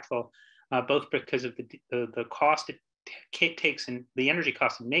highly impactful, both because of the cost it takes and the energy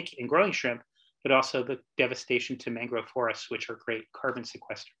cost of making and growing shrimp, but also the devastation to mangrove forests, which are great carbon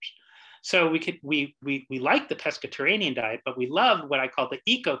sequesters. So we like the pescatarian diet, but we love what I call the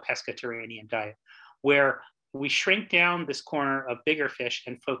eco-pescatarian diet, where we shrink down this corner of bigger fish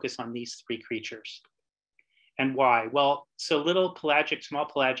and focus on these three creatures. And why? Well, so little pelagic, small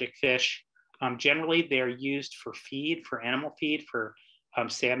pelagic fish, generally they're used for feed, for animal feed, for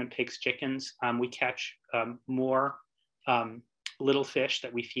salmon, pigs, chickens. We catch more little fish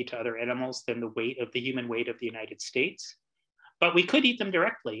that we feed to other animals than the human weight of the United States. But we could eat them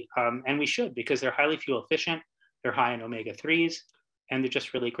directly, and we should, because they're highly fuel efficient, they're high in omega-3s, and they're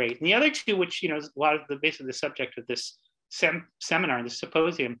just really great. And the other two, which, is a lot of basically the subject of this seminar, this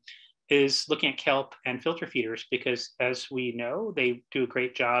symposium, is looking at kelp and filter feeders, because as we know, they do a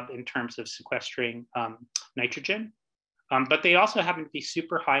great job in terms of sequestering nitrogen, but they also happen to be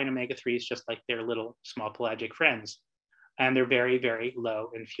super high in omega-3s, just like their little small pelagic friends. And they're very, very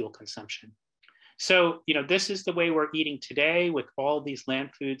low in fuel consumption. So, this is the way we're eating today, with all these land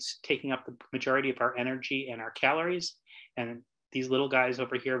foods taking up the majority of our energy and our calories. And these little guys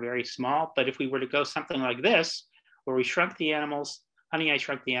over here are very small. But if we were to go something like this, where we shrunk the animals, Honey, I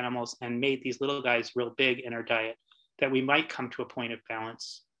Shrunk the Animals, and made these little guys real big in our diet, that we might come to a point of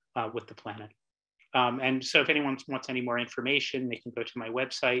balance with the planet. And so if anyone wants any more information, they can go to my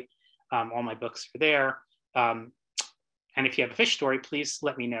website. All my books are there. And if you have a fish story, please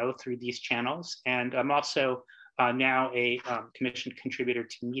let me know through these channels. And I'm also now a commissioned contributor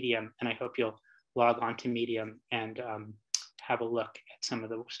to Medium, and I hope you'll log on to Medium and have a look at some of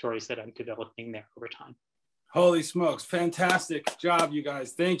the stories that I'm developing there over time. Holy smokes, fantastic job, you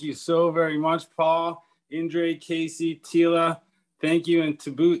guys. Thank you so very much, Paul, Indré, Casey, Tela. Thank you, and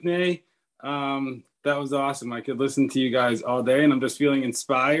Tabutne. That was awesome. I could listen to you guys all day, and I'm just feeling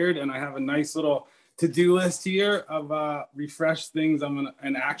inspired, and I have a nice little to-do list here of refresh things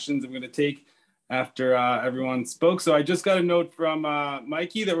and actions I'm going to take after everyone spoke. So I just got a note from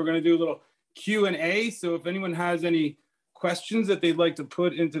Mikey that we're going to do a little Q&A. So if anyone has any questions that they'd like to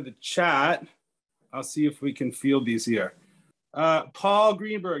put into the chat, I'll see if we can field these here. Paul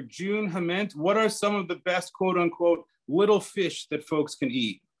Greenberg, June Hament, what are some of the best quote unquote little fish that folks can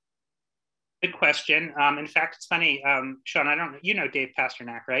eat? Good question. In fact, it's funny, Sean, you know Dave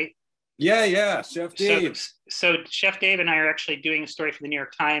Pasternak, right? Yeah, Chef Dave. So Chef Dave and I are actually doing a story for the New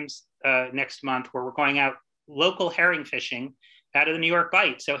York Times next month, where we're going out local herring fishing out of the New York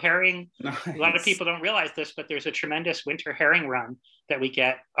Bight. So herring, nice. A lot of people don't realize this, but there's a tremendous winter herring run that we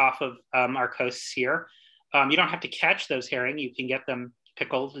get off of our coasts here. You don't have to catch those herring. You can get them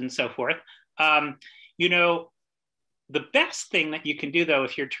pickled and so forth. The best thing that you can do, though,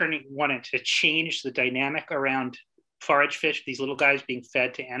 if you're wanting to change the dynamic around forage fish, these little guys being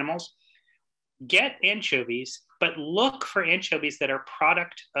fed to animals, get anchovies, but look for anchovies that are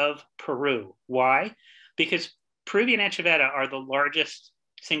product of Peru. Why? Because Peruvian anchoveta are the largest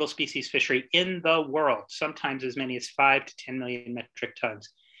single species fishery in the world, sometimes as many as 5 to 10 million metric tons.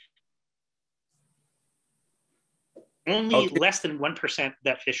 Only less than 1% of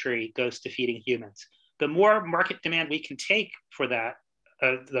that fishery goes to feeding humans. The more market demand we can take for that,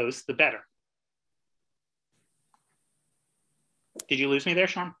 the better. Did you lose me there,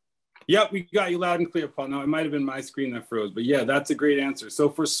 Sean? Yep, we got you loud and clear, Paul. No, it might have been my screen that froze, but yeah, that's a great answer. So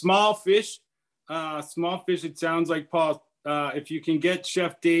for small fish, it sounds like, Paul, if you can get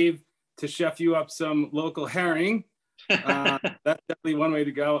Chef Dave to chef you up some local herring, that's definitely one way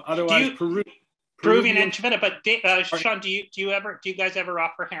to go. Otherwise, Peruvian anchoveta. But Sean, do you guys ever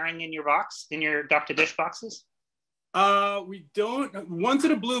offer herring in your box, in your Dock to Dish boxes? We don't. Once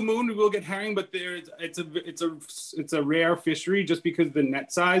in a blue moon, we will get herring, but it's a rare fishery just because the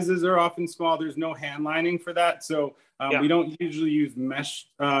net sizes are often small. There's no hand lining for that, so we don't usually use mesh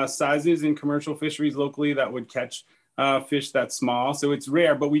sizes in commercial fisheries locally that would catch fish that small. So it's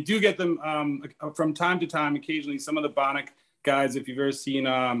rare, but we do get them from time to time. Occasionally, some of the Bonnet guys, if you've ever seen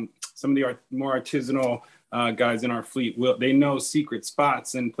some of the more artisanal guys in our fleet, they know secret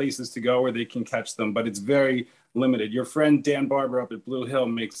spots and places to go where they can catch them, but it's very limited. Your friend Dan Barber up at Blue Hill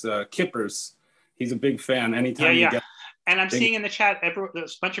makes kippers. He's a big fan. Anytime you get. And I'm seeing in the chat, there's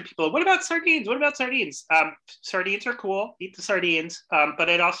a bunch of people, what about sardines? What about sardines? Sardines are cool. Eat the sardines. But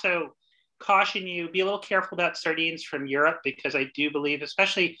I'd also caution you, be a little careful about sardines from Europe, because I do believe,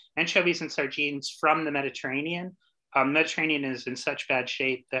 especially anchovies and sardines from the Mediterranean, Mediterranean is in such bad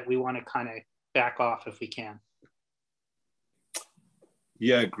shape that we want to kind of back off if we can.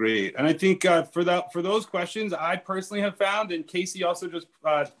 Yeah, great. And I think for those questions, I personally have found, and Casey also just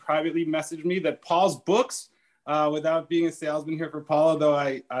privately messaged me, that Paul's books, without being a salesman here for Paul, although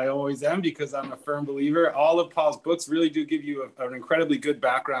I always am because I'm a firm believer, all of Paul's books really do give you an incredibly good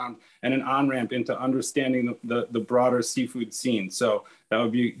background and an on-ramp into understanding the broader seafood scene. So that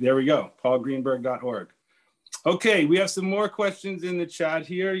would be, there we go, paulgreenberg.org. Okay, we have some more questions in the chat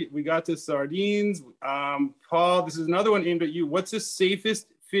here. We got to sardines. Paul, this is another one aimed at you. What's the safest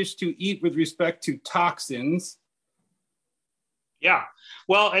fish to eat with respect to toxins? Yeah,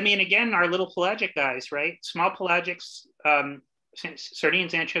 well, I mean, again, our little pelagic guys, right? Small pelagics,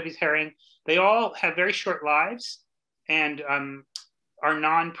 sardines, anchovies, herring, they all have very short lives. And are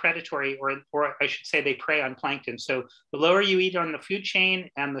non-predatory, or I should say they prey on plankton. So the lower you eat on the food chain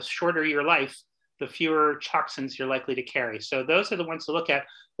and the shorter your life, the fewer toxins you're likely to carry. So those are the ones to look at.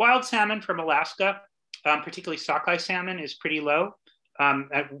 Wild salmon from Alaska, particularly sockeye salmon, is pretty low,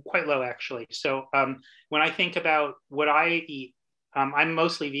 quite low actually. So when I think about what I eat, I'm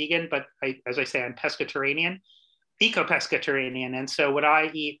mostly vegan, but as I say, I'm pescatarian, eco-pescatarian. And so what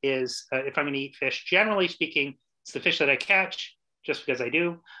I eat is, if I'm gonna eat fish, generally speaking, it's the fish that I catch, just because I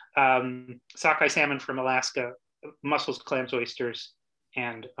do. Sockeye salmon from Alaska, mussels, clams, oysters,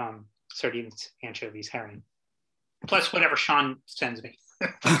 and sardines, anchovies, herring. Plus whatever Sean sends me.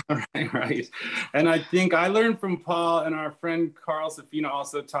 Right. And I think I learned from Paul, and our friend Carl Safina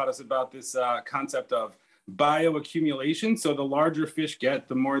also taught us about this concept of bioaccumulation. So the larger fish get,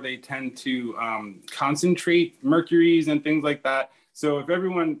 the more they tend to concentrate mercuries and things like that. So if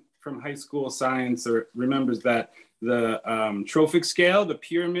everyone from high school science remembers that the trophic scale, the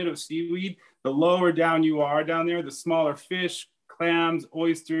pyramid of seaweed, the lower down you are down there, the smaller fish, clams,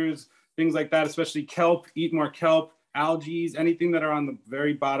 oysters, things like that, especially kelp, eat more kelp, algae, anything that are on the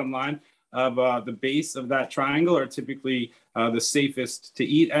very bottom line of the base of that triangle are typically the safest to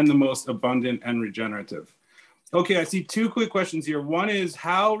eat and the most abundant and regenerative. Okay, I see two quick questions here. One is,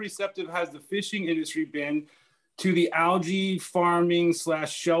 how receptive has the fishing industry been to the algae farming /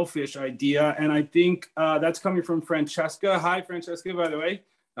 shellfish idea? And I think that's coming from Francesca. Hi, Francesca, by the way.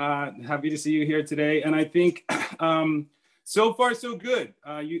 Happy to see you here today. And I think so far, so good.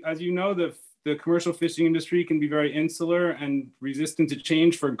 As you know, the commercial fishing industry can be very insular and resistant to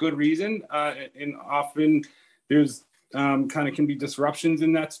change for good reason. And often there's kind of can be disruptions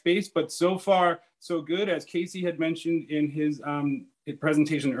in that space, but so far, so good. As Casey had mentioned in his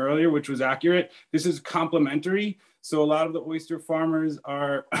presentation earlier, which was accurate, this is complementary. So a lot of the oyster farmers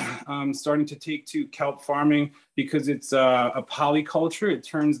are starting to take to kelp farming because it's a polyculture. It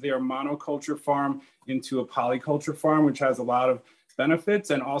turns their monoculture farm into a polyculture farm, which has a lot of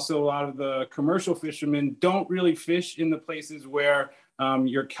benefits. And also a lot of the commercial fishermen don't really fish in the places where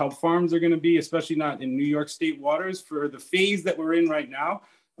your kelp farms are going to be, especially not in New York State waters. For the phase that we're in right now,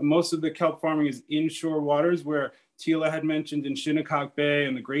 most of the kelp farming is inshore waters, where Tela had mentioned in Shinnecock Bay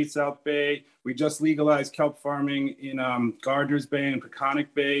and the Great South Bay. We just legalized kelp farming in Gardner's Bay and Peconic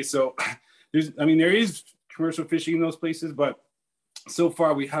Bay. So there is commercial fishing in those places, but so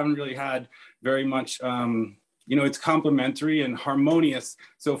far we haven't really had very much, it's complementary and harmonious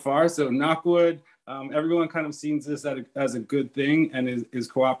so far. So knock wood, everyone kind of sees this as a good thing and is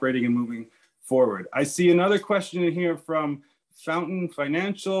cooperating and moving forward. I see another question in here from Fountain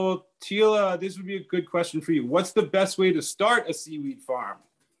Financial. Tela, this would be a good question for you. What's the best way to start a seaweed farm?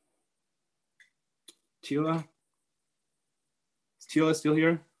 Tela? Is Tela still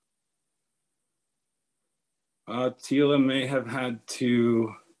here? Tela may have had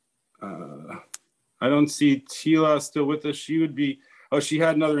to, I don't see Tela still with us. She would be, she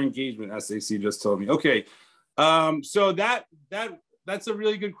had another engagement, SAC just told me. Okay, so that's a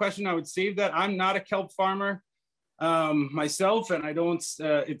really good question. I would save that. I'm not a kelp farmer myself, and I don't,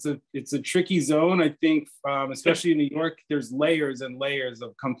 it's a tricky zone. I think, especially in New York, there's layers and layers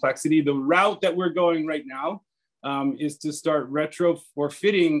of complexity. The route that we're going right now is to start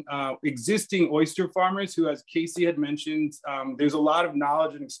retrofitting existing oyster farmers who, as Casey had mentioned, there's a lot of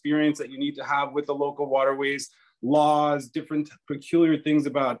knowledge and experience that you need to have with the local waterways, laws, different peculiar things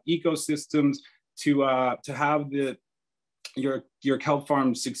about ecosystems to have your kelp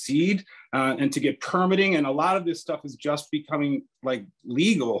farm succeed and to get permitting. And a lot of this stuff is just becoming like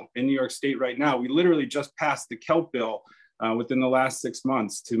legal in New York State right now. We literally just passed the kelp bill within the last 6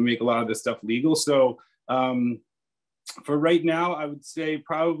 months to make a lot of this stuff legal. So for right now, I would say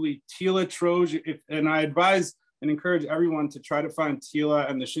probably Tela Troge, and I advise and encourage everyone to try to find Tela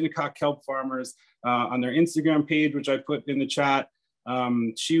and the Shinnecock kelp farmers on their Instagram page, which I put in the chat.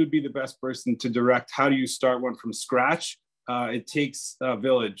 She would be the best person to direct how do you start one from scratch. It takes a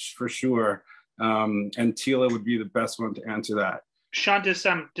village for sure, and Tela would be the best one to answer that. Sean,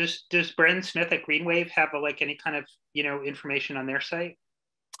 does Brendan Smith at Greenwave have any kind of information on their site?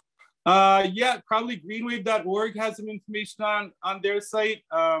 Yeah, probably greenwave.org has some information on their site.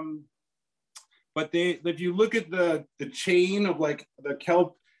 But if you look at the chain of like the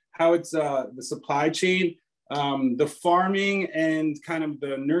kelp, how it's the supply chain, the farming and kind of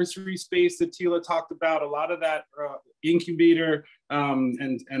the nursery space that Tela talked about, a lot of that incubator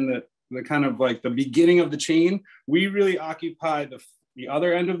and the kind of like the beginning of the chain, we really occupy the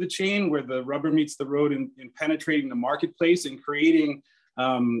other end of the chain where the rubber meets the road in penetrating the marketplace and creating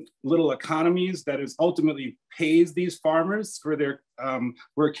little economies that is ultimately pays these farmers for their,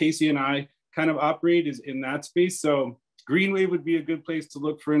 where Casey and I kind of operate is in that space. So Greenway would be a good place to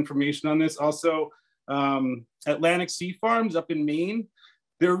look for information on this. Also, Atlantic Sea Farms up in Maine,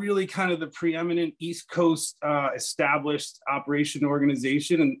 they're really kind of the preeminent East Coast established operation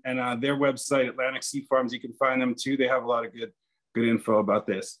organization, and their website, Atlantic Sea Farms, you can find them too. They have a lot of good info about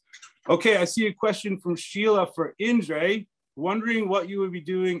this. Okay, I see a question from Sheila for Indré, wondering what you would be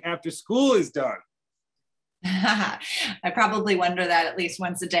doing after school is done. I probably wonder that at least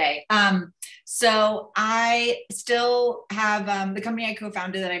once a day. So I still have the company I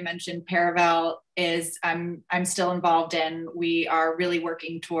co-founded that I mentioned, Paravel, is I'm still involved in. We are really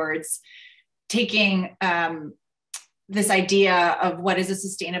working towards taking this idea of what is a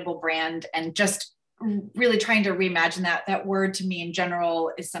sustainable brand and just really trying to reimagine that. That word to me in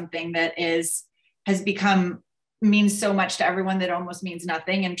general is something that has become means so much to everyone that almost means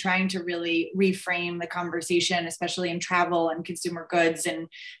nothing, and trying to really reframe the conversation, especially in travel and consumer goods and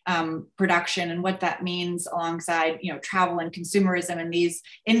production, and what that means alongside, travel and consumerism and these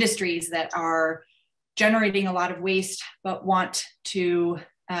industries that are generating a lot of waste, but want to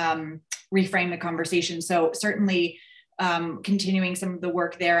reframe the conversation. So certainly continuing some of the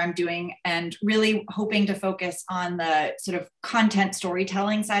work there I'm doing, and really hoping to focus on the sort of content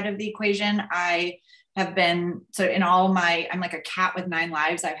storytelling side of the equation. I have been, so in all I'm like a cat with 9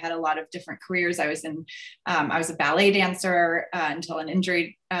 lives. I've had a lot of different careers. I was a ballet dancer until an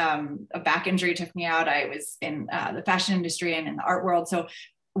injury, a back injury took me out. I was in the fashion industry and in the art world. So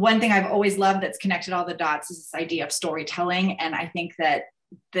one thing I've always loved that's connected all the dots is this idea of storytelling. And I think that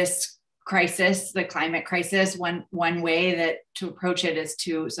this crisis, the climate crisis, one way that to approach it is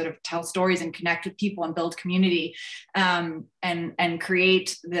to sort of tell stories and connect with people and build community, and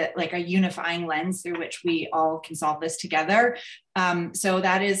create a unifying lens through which we all can solve this together. So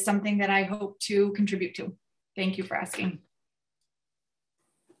that is something that I hope to contribute to. Thank you for asking.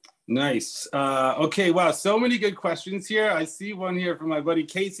 Nice. Okay, wow, so many good questions here. I see one here from my buddy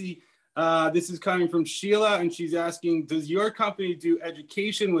Casey. This is coming from Sheila, and she's asking, does your company do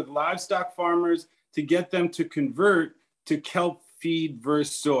education with livestock farmers to get them to convert to kelp feed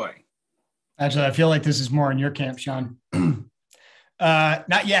versus soy? Actually, I feel like this is more in your camp, Sean.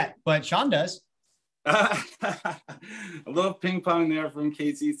 Not yet, but Sean does. A little ping pong there from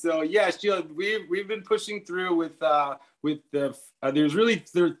Casey. So yeah, Sheila, we've been pushing through with there are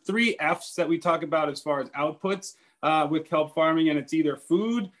 3 F's that we talk about as far as outputs with kelp farming, and it's either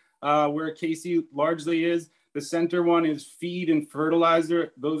food, where Casey largely is. The center one is feed and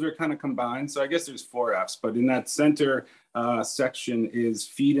fertilizer. Those are kind of combined. So I guess there's 4 F's, but in that center section is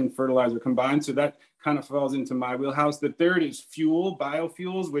feed and fertilizer combined. So that kind of falls into my wheelhouse. The third is fuel,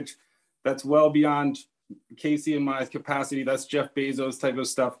 biofuels, which that's well beyond Casey and my capacity. That's Jeff Bezos type of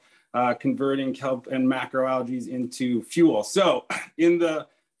stuff, converting kelp and macroalgae into fuel. So in the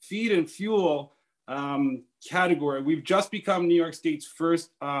feed and fuel category, we've just become New York State's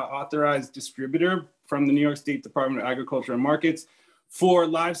first authorized distributor from the New York State Department of Agriculture and Markets for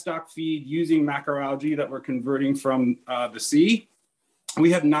livestock feed using macroalgae that we're converting from the sea.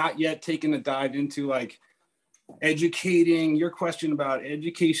 We have not yet taken a dive into educating your question about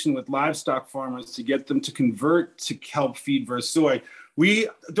education with livestock farmers to get them to convert to kelp feed versus soy. We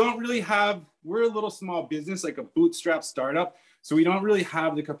don't really have, we're a little small business, like a bootstrap startup. So we don't really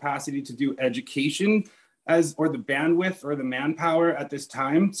have the capacity to do education or the bandwidth or the manpower at this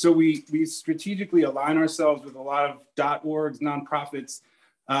time. So we strategically align ourselves with a lot of .orgs, nonprofits,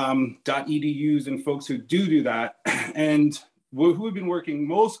 .edus, and folks who do that. And who we've been working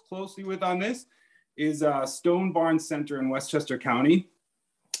most closely with on this is Stone Barn Center in Westchester County,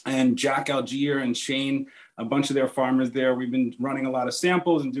 and Jack Algier and Shane, a bunch of their farmers there. We've been running a lot of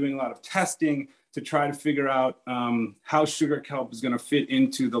samples and doing a lot of testing to try to figure out how sugar kelp is going to fit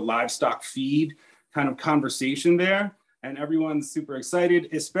into the livestock feed kind of conversation there. And everyone's super excited,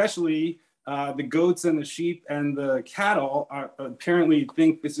 especially the goats and the sheep and the cattle apparently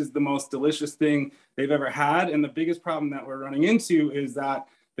think this is the most delicious thing they've ever had. And the biggest problem that we're running into is that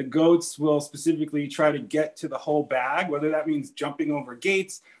the goats will specifically try to get to the whole bag, whether that means jumping over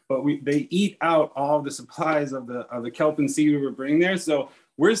gates, but they eat out all of the supplies of the kelp and seaweed we're bringing there. So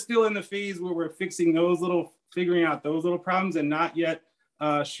we're still in the phase where we're figuring out those little problems, and not yet,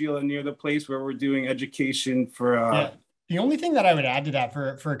 Sheila, near the place where we're doing education for. Yeah. The only thing that I would add to that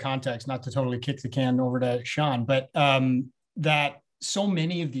for context, not to totally kick the can over to Sean, but that so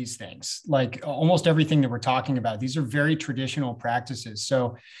many of these things, like almost everything that we're talking about, these are very traditional practices.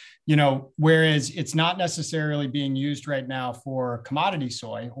 So, whereas it's not necessarily being used right now for commodity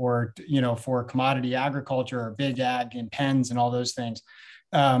soy or, for commodity agriculture or big ag and pens and all those things,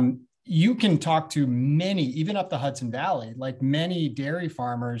 you can talk to many, even up the Hudson Valley, like many dairy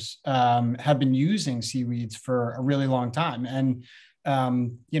farmers have been using seaweeds for a really long time. And,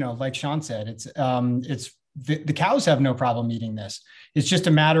 you know, like Sean said, it's the cows have no problem eating this. It's just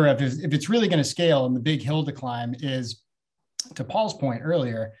a matter of if it's really going to scale, and the big hill to climb is, to Paul's point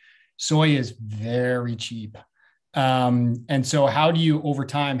earlier, soy is very cheap. And so how do you, over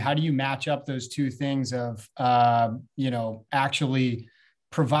time, how do you match up those two things of, you know, actually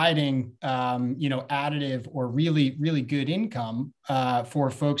providing, you know, additive or really, really good income for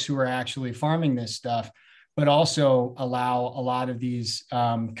folks who are actually farming this stuff, but also allow a lot of these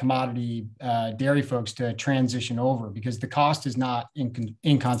commodity dairy folks to transition over, because the cost is not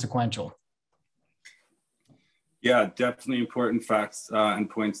inconsequential. Yeah, definitely important facts and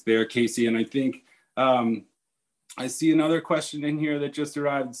points there, Casey. And I think I see another question in here that just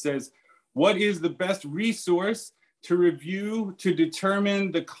arrived. It says, what is the best resource to review to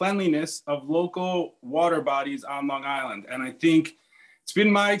determine the cleanliness of local water bodies on Long Island? And I think it's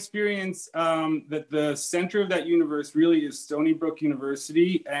been my experience that the center of that universe really is Stony Brook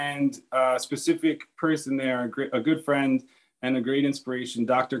University, and a specific person there, a good friend and a great inspiration,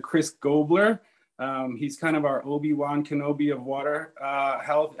 Dr. Chris Gobler. He's kind of our Obi-Wan Kenobi of water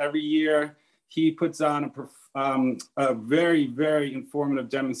health. Every year, he puts on a very, very informative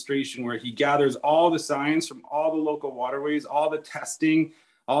demonstration where he gathers all the science from all the local waterways, all the testing,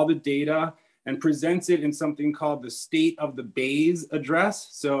 all the data, and presents it in something called the State of the Bays address.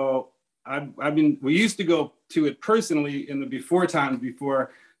 So we used to go to it personally in the before times,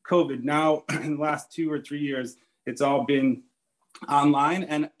 before COVID. Now, in the last 2 or 3 years, it's all been online.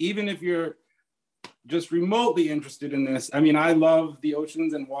 And even if you're just remotely interested in this, I mean, I love the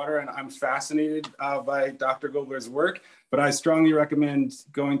oceans and water, and I'm fascinated by Dr. Gobler's work, but I strongly recommend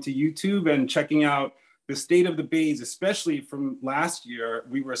going to YouTube and checking out the State of the Bays, especially from last year.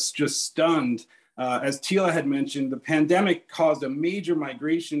 We were just stunned. As Tela had mentioned, the pandemic caused a major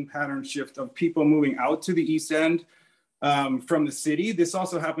migration pattern shift of people moving out to the East End from the city. This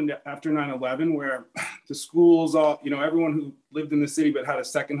also happened after 9/11, where the schools, everyone who lived in the city but had a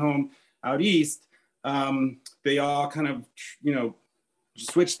second home out east, they all kind of,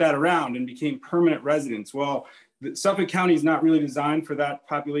 switched that around and became permanent residents. Well, Suffolk County is not really designed for that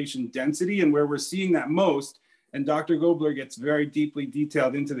population density, and where we're seeing that most, and Dr. Gobler gets very deeply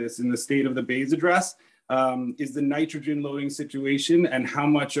detailed into this in the State of the Bays address, is the nitrogen loading situation and how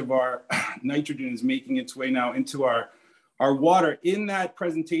much of our nitrogen is making its way now into our water. In that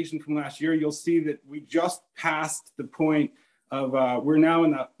presentation from last year, you'll see that we just passed the point of, we're now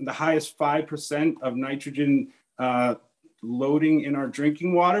in the highest 5% of nitrogen loading in our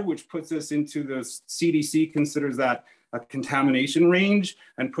drinking water, which puts us into the CDC considers that a contamination range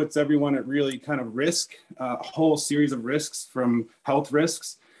and puts everyone at really kind of risk, a whole series of risks from health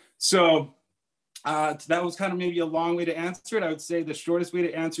risks. So that was kind of maybe a long way to answer it. I would say the shortest way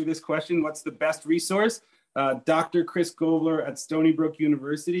to answer this question, what's the best resource? Dr. Chris Gobler at Stony Brook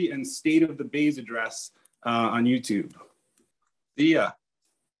University and State of the Bays address on YouTube. See ya.